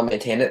 And I'll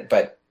maintain it,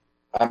 but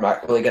I'm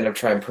not really gonna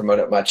try and promote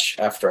it much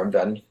after I'm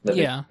done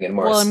living in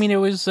Morris. Well, I mean, it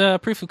was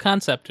proof of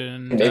concept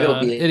and Maybe it'll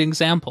be an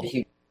example.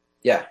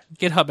 Yeah.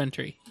 GitHub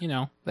entry,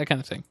 that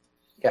kind of thing.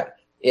 Yeah.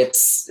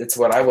 It's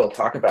what I will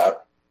talk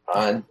about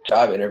on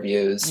job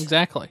interviews.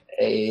 Exactly.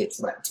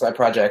 It's my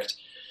project.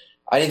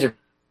 I need to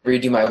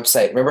redo my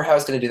website. Remember how I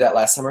was going to do that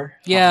last summer?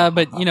 Yeah,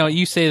 but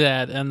you say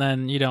that and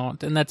then you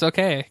don't, and that's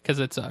okay because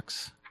it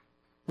sucks.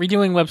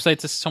 Redoing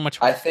websites is so much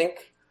fun.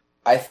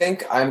 I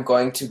think I'm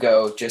going to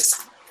go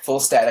just full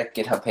static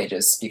GitHub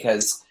pages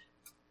because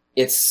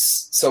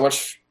it's so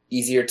much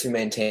easier to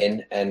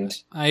maintain, and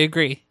I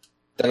agree.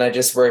 then I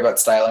just worry about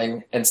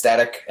styling and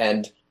static,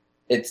 and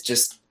it's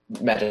just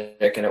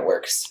magic and it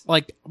works.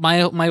 Like my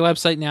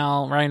website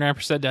now,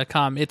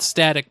 ryanrapperssaid.com, it's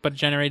static but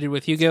generated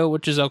with Hugo,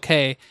 which is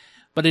okay.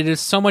 But it is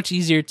so much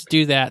easier to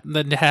do that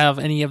than to have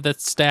any of that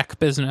stack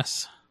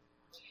business.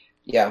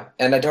 Yeah,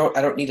 and I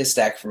don't need a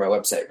stack for my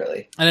website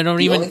really. And I don't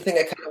The even only thing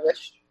I kind of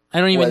wish. I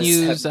don't even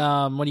use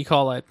what do you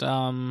call it?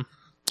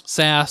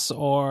 Sass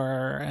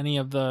or any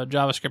of the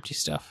JavaScripty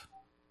stuff.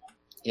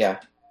 Yeah,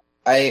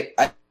 if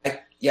I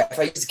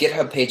use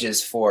GitHub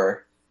pages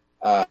for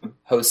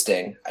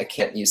hosting, I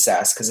can't use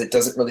Sass because it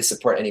doesn't really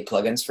support any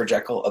plugins for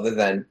Jekyll other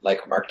than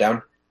like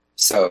Markdown.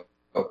 So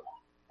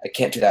I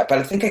can't do that. But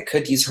I think I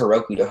could use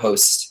Heroku to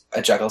host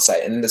a Jekyll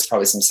site, and then there's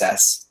probably some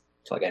Sass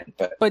plugin.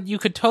 But you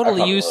could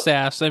totally use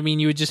Sass. I mean,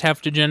 you would just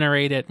have to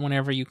generate it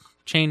whenever you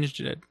changed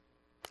it.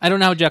 I don't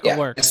know how Jekyll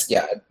works.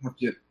 Yeah,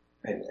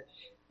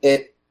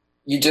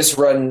 you just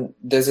run.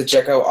 There's a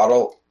Jekyll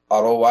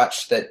auto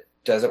watch that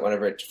does it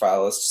whenever a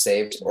file is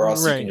saved, or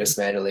else you can just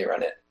manually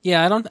run it.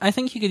 Yeah, I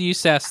think you could use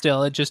Sass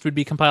still. It just would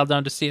be compiled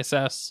down to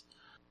CSS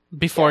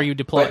before you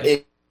deploy.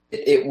 But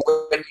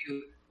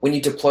when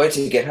you deploy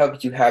to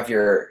GitHub, you have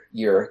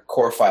your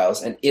core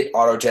files, and it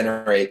auto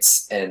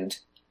generates, and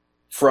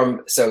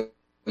so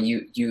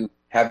you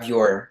have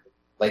your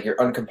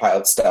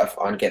uncompiled stuff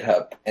on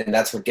GitHub, and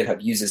that's what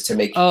GitHub uses to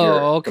make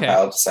your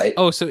compiled site.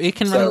 Oh, so it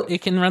can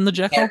run the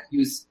Jekyll?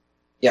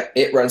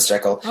 It runs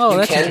Jekyll.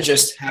 Oh,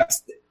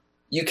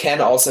 you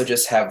can also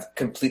just have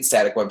complete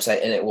static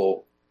website, and it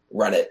will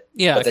run it.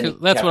 Yeah,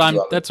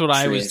 that's what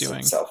I was doing.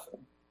 Itself.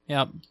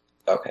 Yep.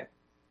 Okay.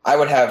 I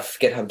would have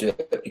GitHub do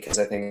it because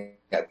I think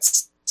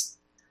that's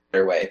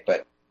their way,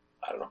 but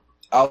I don't know.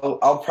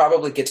 I'll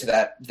probably get to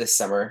that this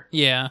summer.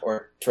 Yeah.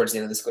 Or towards the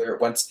end of the school year.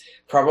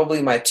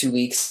 Probably my 2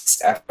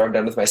 weeks after I'm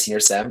done with my senior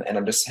sem and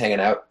I'm just hanging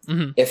out.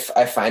 Mm-hmm. If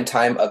I find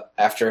time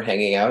after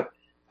hanging out,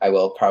 I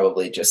will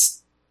probably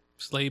just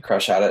sleep,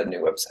 crush out a new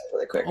website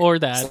really quick. Or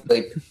that.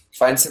 Sleep.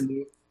 Find some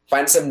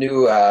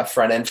new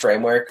front end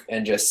framework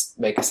and just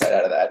make a site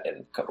out of that in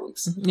a couple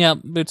weeks. Yeah,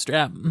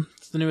 Bootstrap.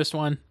 It's the newest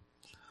one.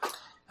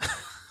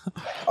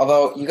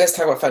 Although you guys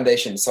talk about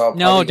Foundation, so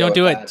no, don't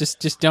do it.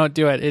 Just don't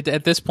do it.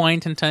 At this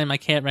point in time, I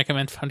can't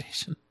recommend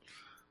Foundation.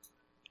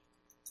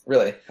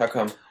 Really? How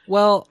come?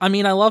 Well, I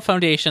mean, I love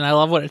Foundation. I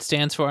love what it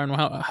stands for and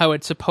how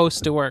it's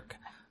supposed to work.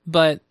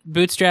 But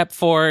Bootstrap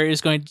 4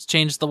 is going to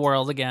change the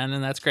world again,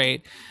 and that's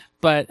great.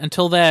 But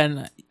until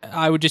then,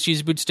 I would just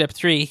use Bootstrap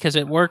 3 because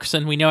it works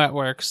and we know it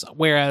works.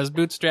 Whereas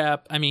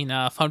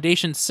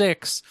Foundation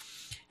 6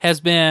 has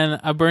been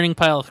a burning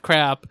pile of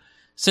crap.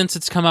 Since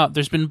it's come out,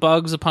 there's been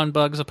bugs upon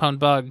bugs upon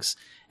bugs,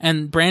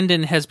 and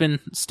Brandon has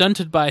been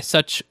stunted by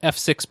such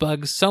F6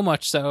 bugs, so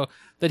much so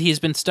that he's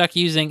been stuck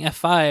using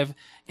F5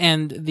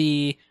 and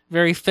the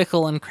very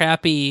fickle and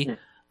crappy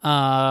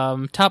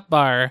top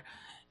bar,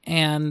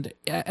 and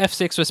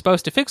F6 was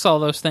supposed to fix all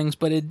those things,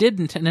 but it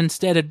didn't, and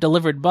instead it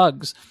delivered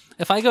bugs.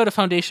 If I go to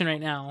Foundation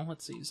right now,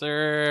 let's see,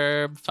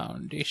 Zerb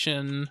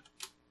Foundation,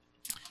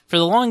 for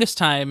the longest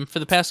time, for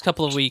the past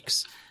couple of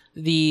weeks,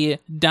 the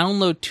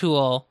download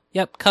tool...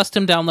 Yep,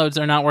 custom downloads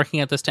are not working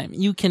at this time.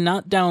 You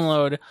cannot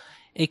download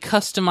a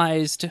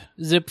customized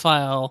zip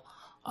file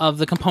of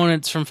the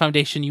components from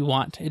Foundation you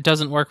want. It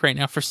doesn't work right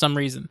now for some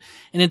reason.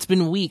 And it's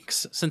been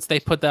weeks since they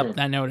put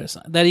that notice.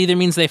 That either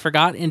means they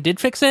forgot and did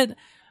fix it,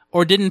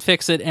 or didn't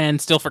fix it and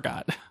still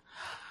forgot.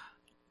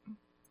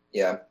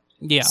 Yeah.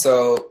 Yeah.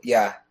 So,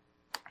 yeah,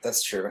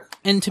 that's true.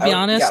 And to be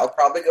honest... Yeah, I'll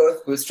probably go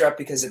with Bootstrap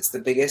because it's the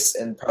biggest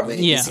and probably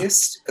the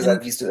easiest, because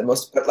I've used it the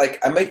most. But,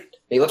 I might...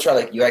 Maybe we'll try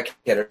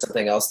UIKit or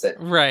something else that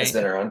has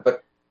been around,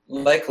 but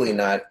likely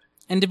not.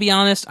 And to be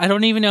honest, I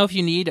don't even know if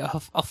you need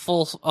a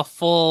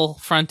full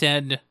front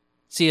end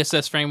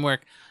CSS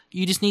framework.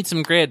 You just need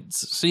some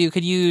grids, so you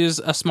could use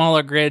a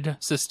smaller grid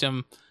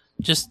system,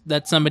 just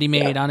that somebody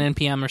made on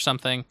NPM or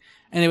something,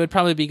 and it would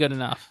probably be good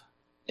enough.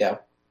 Yeah,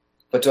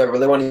 but do I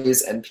really want to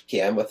use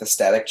NPM with a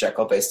static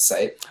Jekyll based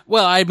site?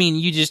 Well, I mean,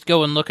 you just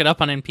go and look it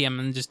up on NPM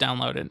and just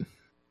download it.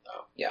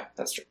 Oh, yeah,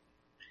 that's true.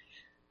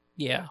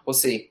 Yeah, we'll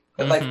see.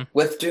 But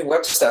with doing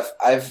web stuff,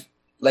 I've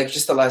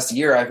just the last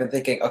year, I've been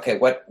thinking, okay,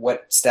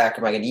 what stack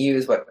am I going to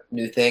use? What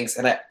new things?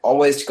 And I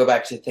always go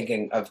back to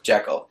thinking of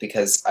Jekyll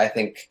because I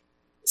think.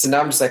 So now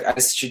I'm just I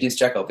just should use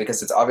Jekyll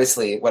because it's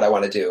obviously what I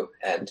want to do,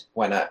 and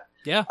why not?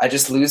 Yeah. I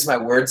just lose my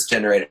words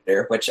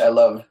generator, which I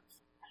love.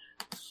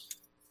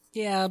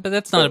 Yeah, but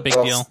that's not a big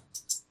deal.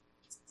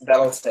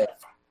 That'll stay.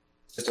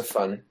 Just a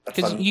fun.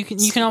 Because you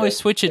can always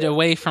switch it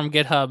away from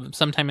GitHub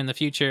sometime in the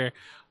future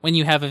when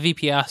you have a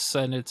VPS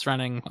and it's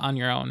running on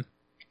your own.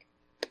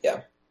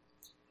 Yeah.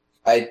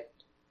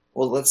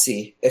 Let's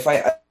see. If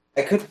I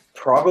could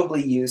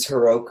probably use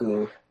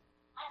Heroku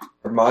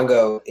or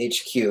Mongo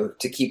HQ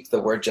to keep the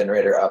word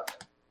generator up,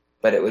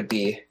 but it would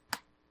be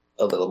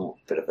a little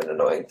bit of an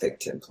annoying thing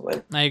to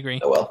implement. I agree.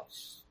 Oh well.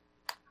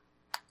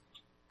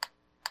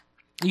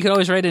 You could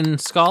always write in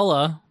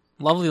Scala.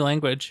 Lovely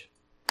language.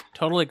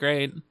 Totally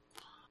great.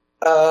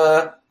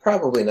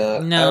 Probably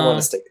not. No. I don't want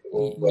to stick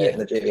in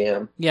the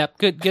JVM. Yeah,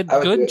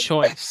 good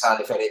choice.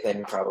 If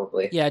anything,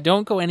 probably. Yeah,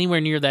 don't go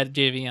anywhere near that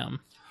JVM.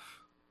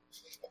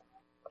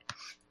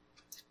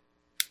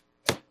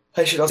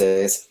 I should also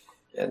days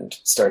and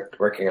start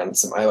working on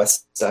some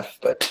iOS stuff,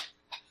 but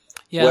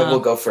yeah, web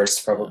will go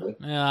first, probably.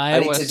 Yeah, I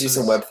need to do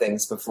some web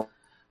things before.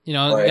 You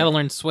gotta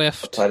learn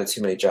Swift. Apply to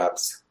too many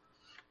jobs.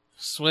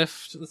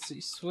 Swift. Let's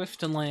see,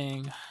 Swift and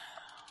Lang.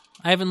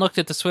 I haven't looked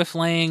at the Swift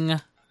Lang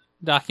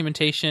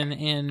documentation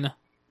in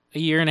a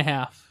year and a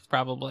half,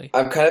 probably.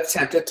 I'm kind of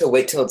tempted to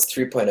wait till it's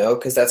 3.0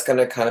 because that's going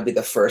to kind of be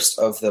the first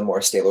of the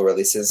more stable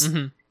releases.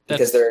 Mm-hmm.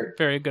 Because they're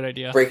very good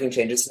idea. Breaking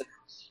changes.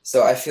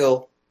 So I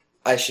feel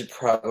I should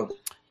probably.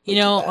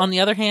 On the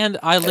other hand,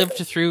 I lived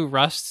through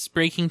Rust's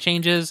breaking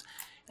changes,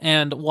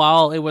 and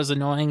while it was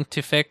annoying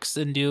to fix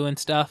and do and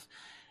stuff,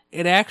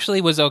 it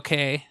actually was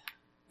okay.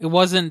 It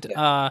wasn't.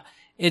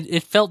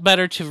 It felt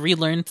better to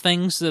relearn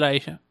things that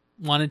I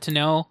wanted to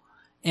know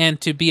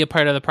and to be a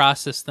part of the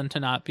process than to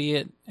not be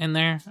it in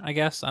there, I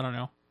guess. I don't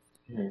know.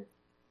 Mm-hmm.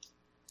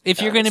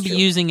 If you're going to be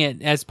using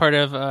it as part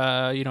of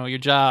your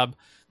job,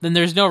 then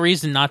there's no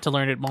reason not to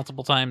learn it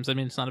multiple times. I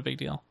mean, it's not a big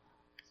deal.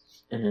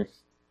 Mm-hmm.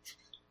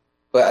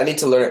 But I need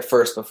to learn it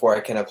first before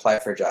I can apply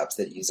for jobs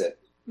that use it.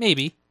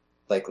 Maybe.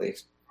 Likely.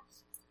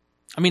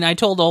 I mean, I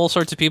told all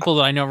sorts of people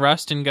that I know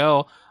Rust and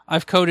Go.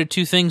 I've coded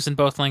 2 things in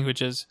both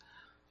languages.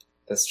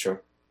 That's true.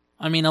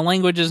 I mean, a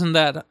language isn't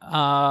that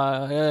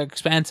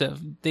expansive.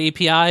 The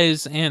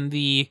APIs and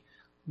the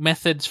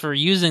methods for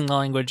using the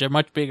language are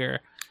much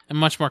bigger and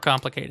much more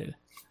complicated.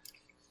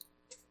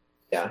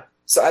 Yeah.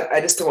 So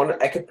I just don't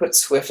want. I could put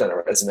Swift on a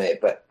resume,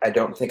 but I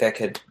don't think I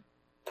could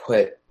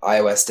put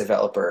iOS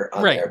developer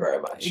on there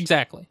very much.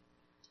 Exactly.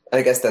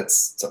 I guess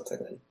that's something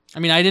then. I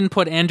mean, I didn't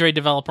put Android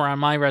developer on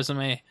my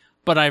resume,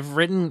 but I've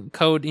written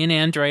code in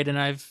Android and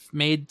I've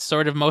made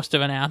sort of most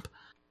of an app.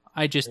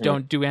 I just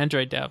don't do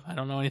Android dev. I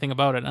don't know anything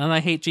about it. And I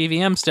hate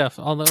GVM stuff,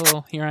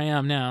 although here I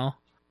am now.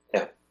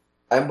 Yeah.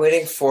 I'm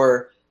waiting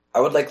for... I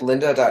would like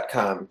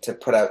lynda.com to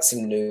put out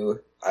some new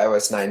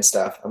iOS 9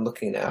 stuff. I'm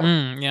looking now.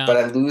 Yeah. But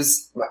I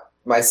lose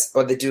my...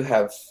 Oh, they do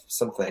have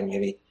something,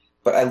 maybe.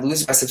 But I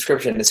lose my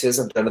subscription as soon as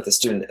I'm done with the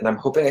student, and I'm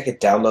hoping I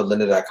could download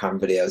lynda.com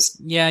videos.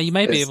 Yeah, you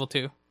might be able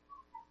to.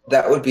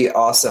 That would be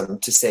awesome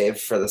to save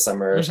for the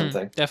summer or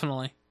something.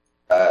 Definitely.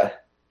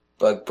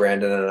 Bug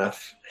Brandon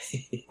enough.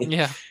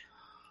 Yeah.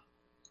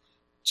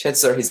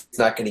 Chances are he's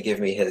not going to give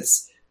me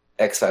his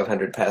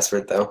X500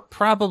 password, though.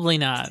 Probably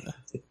not.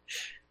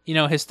 You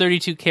know, his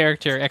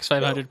 32-character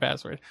X500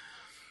 password.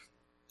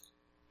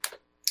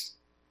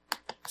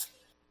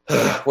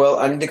 Well,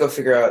 I need to go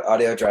figure out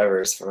audio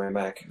drivers for my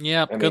Mac.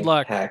 Yep, good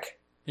luck. Hack.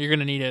 You're going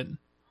to need it.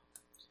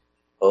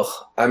 Ugh,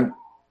 I'm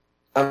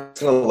going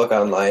to look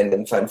online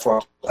and find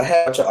forums. I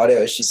had a bunch of audio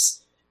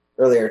issues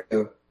earlier,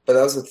 too, but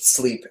that was with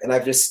sleep, and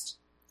I've just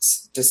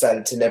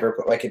decided to never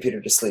put my computer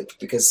to sleep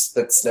because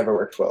that's never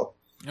worked well.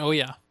 Oh,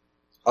 yeah.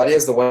 Audio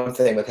is the one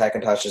thing with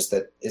Hackintoshes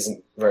that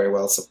isn't very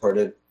well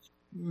supported.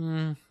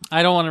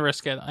 I don't want to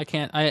risk it. I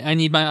can't. I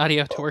need my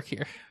audio to work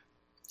here.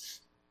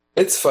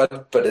 It's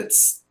fun, but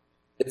it's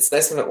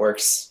nice when it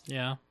works.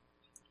 Yeah.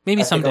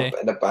 Maybe someday. I'll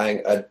end up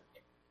buying a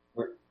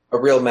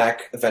real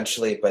Mac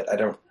eventually, but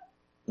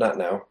not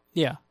now.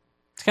 Yeah.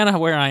 It's kind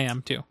of where I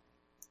am, too.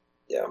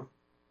 Yeah.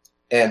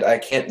 And I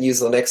can't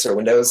use Linux or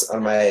Windows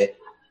on my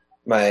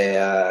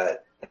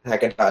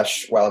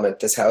Hackintosh while I'm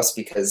at this house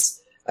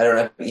because I don't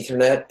have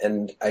Ethernet,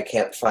 and I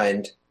can't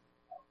find...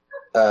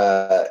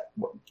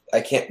 I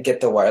can't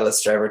get the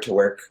wireless driver to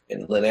work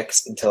in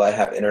Linux until I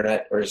have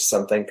internet or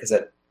something, because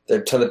there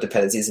are a ton of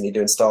dependencies I need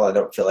to install. I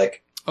don't feel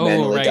like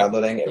manually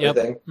downloading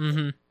everything. Yep.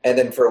 Mm-hmm. And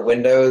then for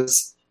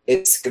Windows,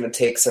 it's going to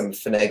take some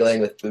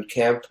finagling with Boot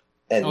Camp,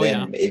 and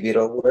maybe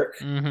it'll work.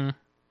 Mm-hmm.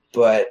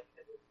 But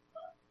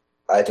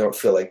I don't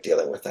feel like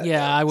dealing with that. Yeah,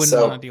 now. I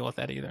wouldn't want to deal with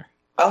that either.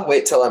 I'll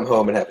wait till I'm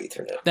home and have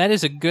Ethernet. That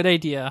is a good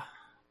idea.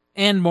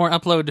 And more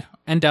upload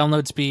and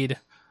download speed.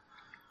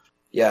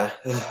 Yeah,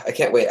 I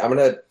can't wait. I'm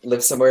going to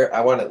live somewhere.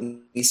 I want at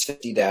least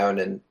 50 down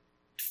and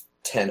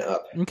 10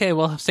 up. Okay,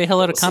 well, say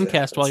hello to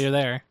Comcast while you're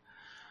there.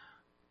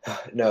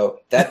 No,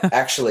 that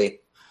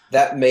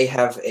may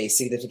have a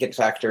significant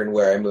factor in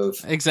where I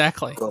move.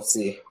 Exactly. We'll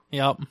see.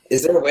 Yep.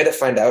 Is there a way to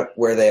find out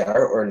where they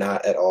are or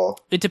not at all?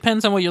 It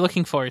depends on what you're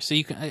looking for. So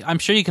I'm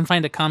sure you can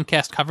find a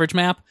Comcast coverage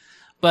map,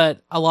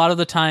 but a lot of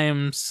the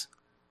times,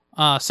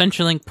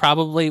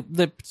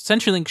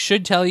 CenturyLink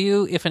should tell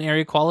you if an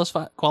area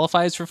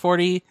qualifies for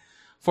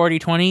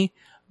 40/20,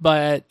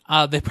 but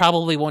they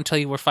probably won't tell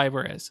you where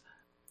fiber is.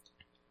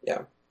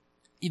 Yeah.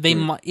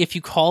 If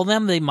you call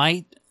them, they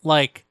might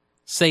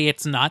say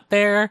it's not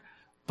there,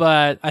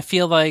 but I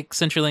feel like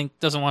CenturyLink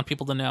doesn't want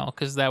people to know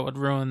because that would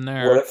ruin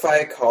their... What if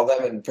I call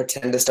them and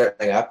pretend to start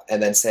hang up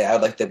and then say, I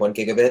would like the 1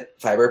 gigabit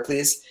fiber,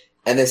 please?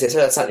 And they say, sir,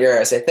 that's not your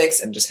area. I say,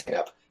 thanks, and just hang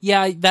up.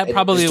 Yeah, that and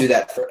probably... Just do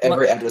that for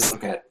every address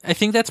looking at. I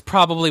think that's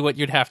probably what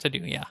you'd have to do,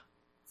 yeah.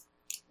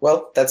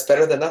 Well, that's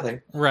better than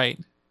nothing. Right.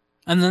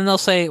 And then they'll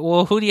say,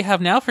 well, who do you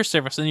have now for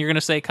service? And you're going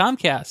to say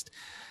Comcast.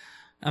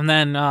 And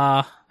then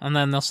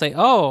they'll say,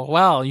 oh,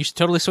 well, you should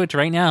totally switch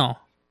right now.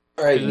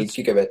 All right, you need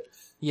gigabit.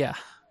 Yeah,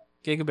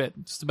 gigabit.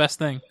 It's the best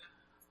thing.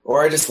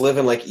 Or I just live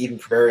in Eden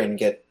Prairie and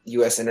get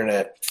U.S.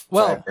 internet.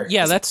 Well, fiber.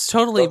 Yeah, that's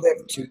totally... Don't they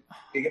have 2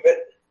 gigabit?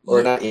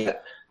 Or not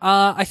yet?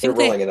 I think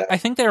I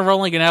think they're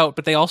rolling it out,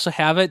 but they also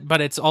have it,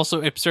 but it's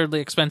also absurdly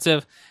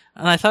expensive.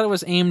 And I thought it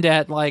was aimed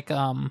at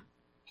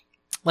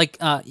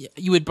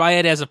you would buy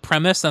it as a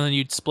premise and then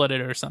you'd split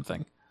it or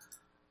something.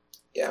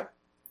 Yeah.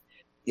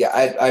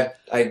 Yeah,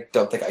 I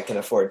don't think I can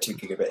afford 2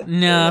 gigabit.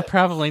 No,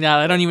 probably not.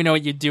 I don't even know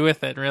what you'd do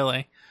with it,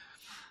 really.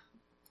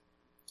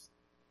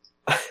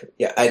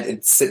 Yeah,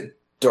 I'd sit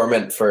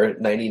dormant for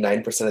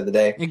 99% of the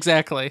day.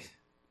 Exactly.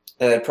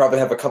 And I'd probably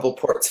have a couple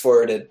ports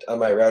forwarded on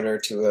my router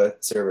to a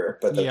server,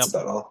 but that's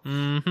about all.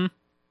 Mm-hmm.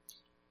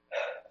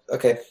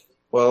 Okay,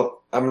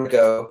 well, I'm going to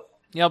go.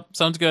 Yep,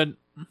 sounds good.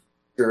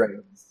 You're right.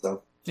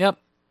 So. Yep.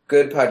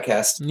 Good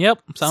podcast. Yep,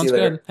 sounds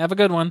good. Later. Have a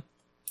good one.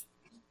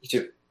 You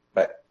too.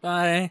 Bye.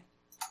 Bye.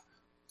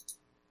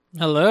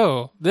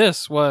 Hello.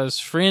 This was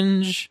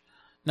Fringe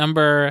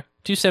number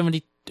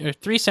 270 or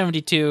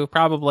 372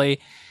 probably,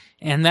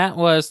 and that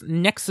was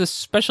Nexus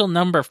special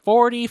number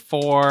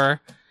 44.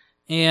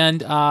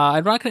 And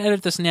I'm not going to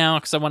edit this now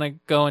because I want to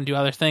go and do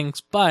other things,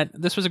 but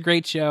this was a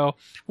great show.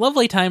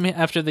 Lovely time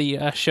after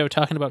the show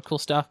talking about cool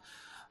stuff.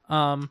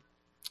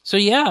 So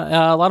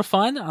yeah, a lot of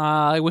fun.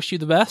 I wish you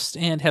the best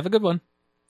and have a good one.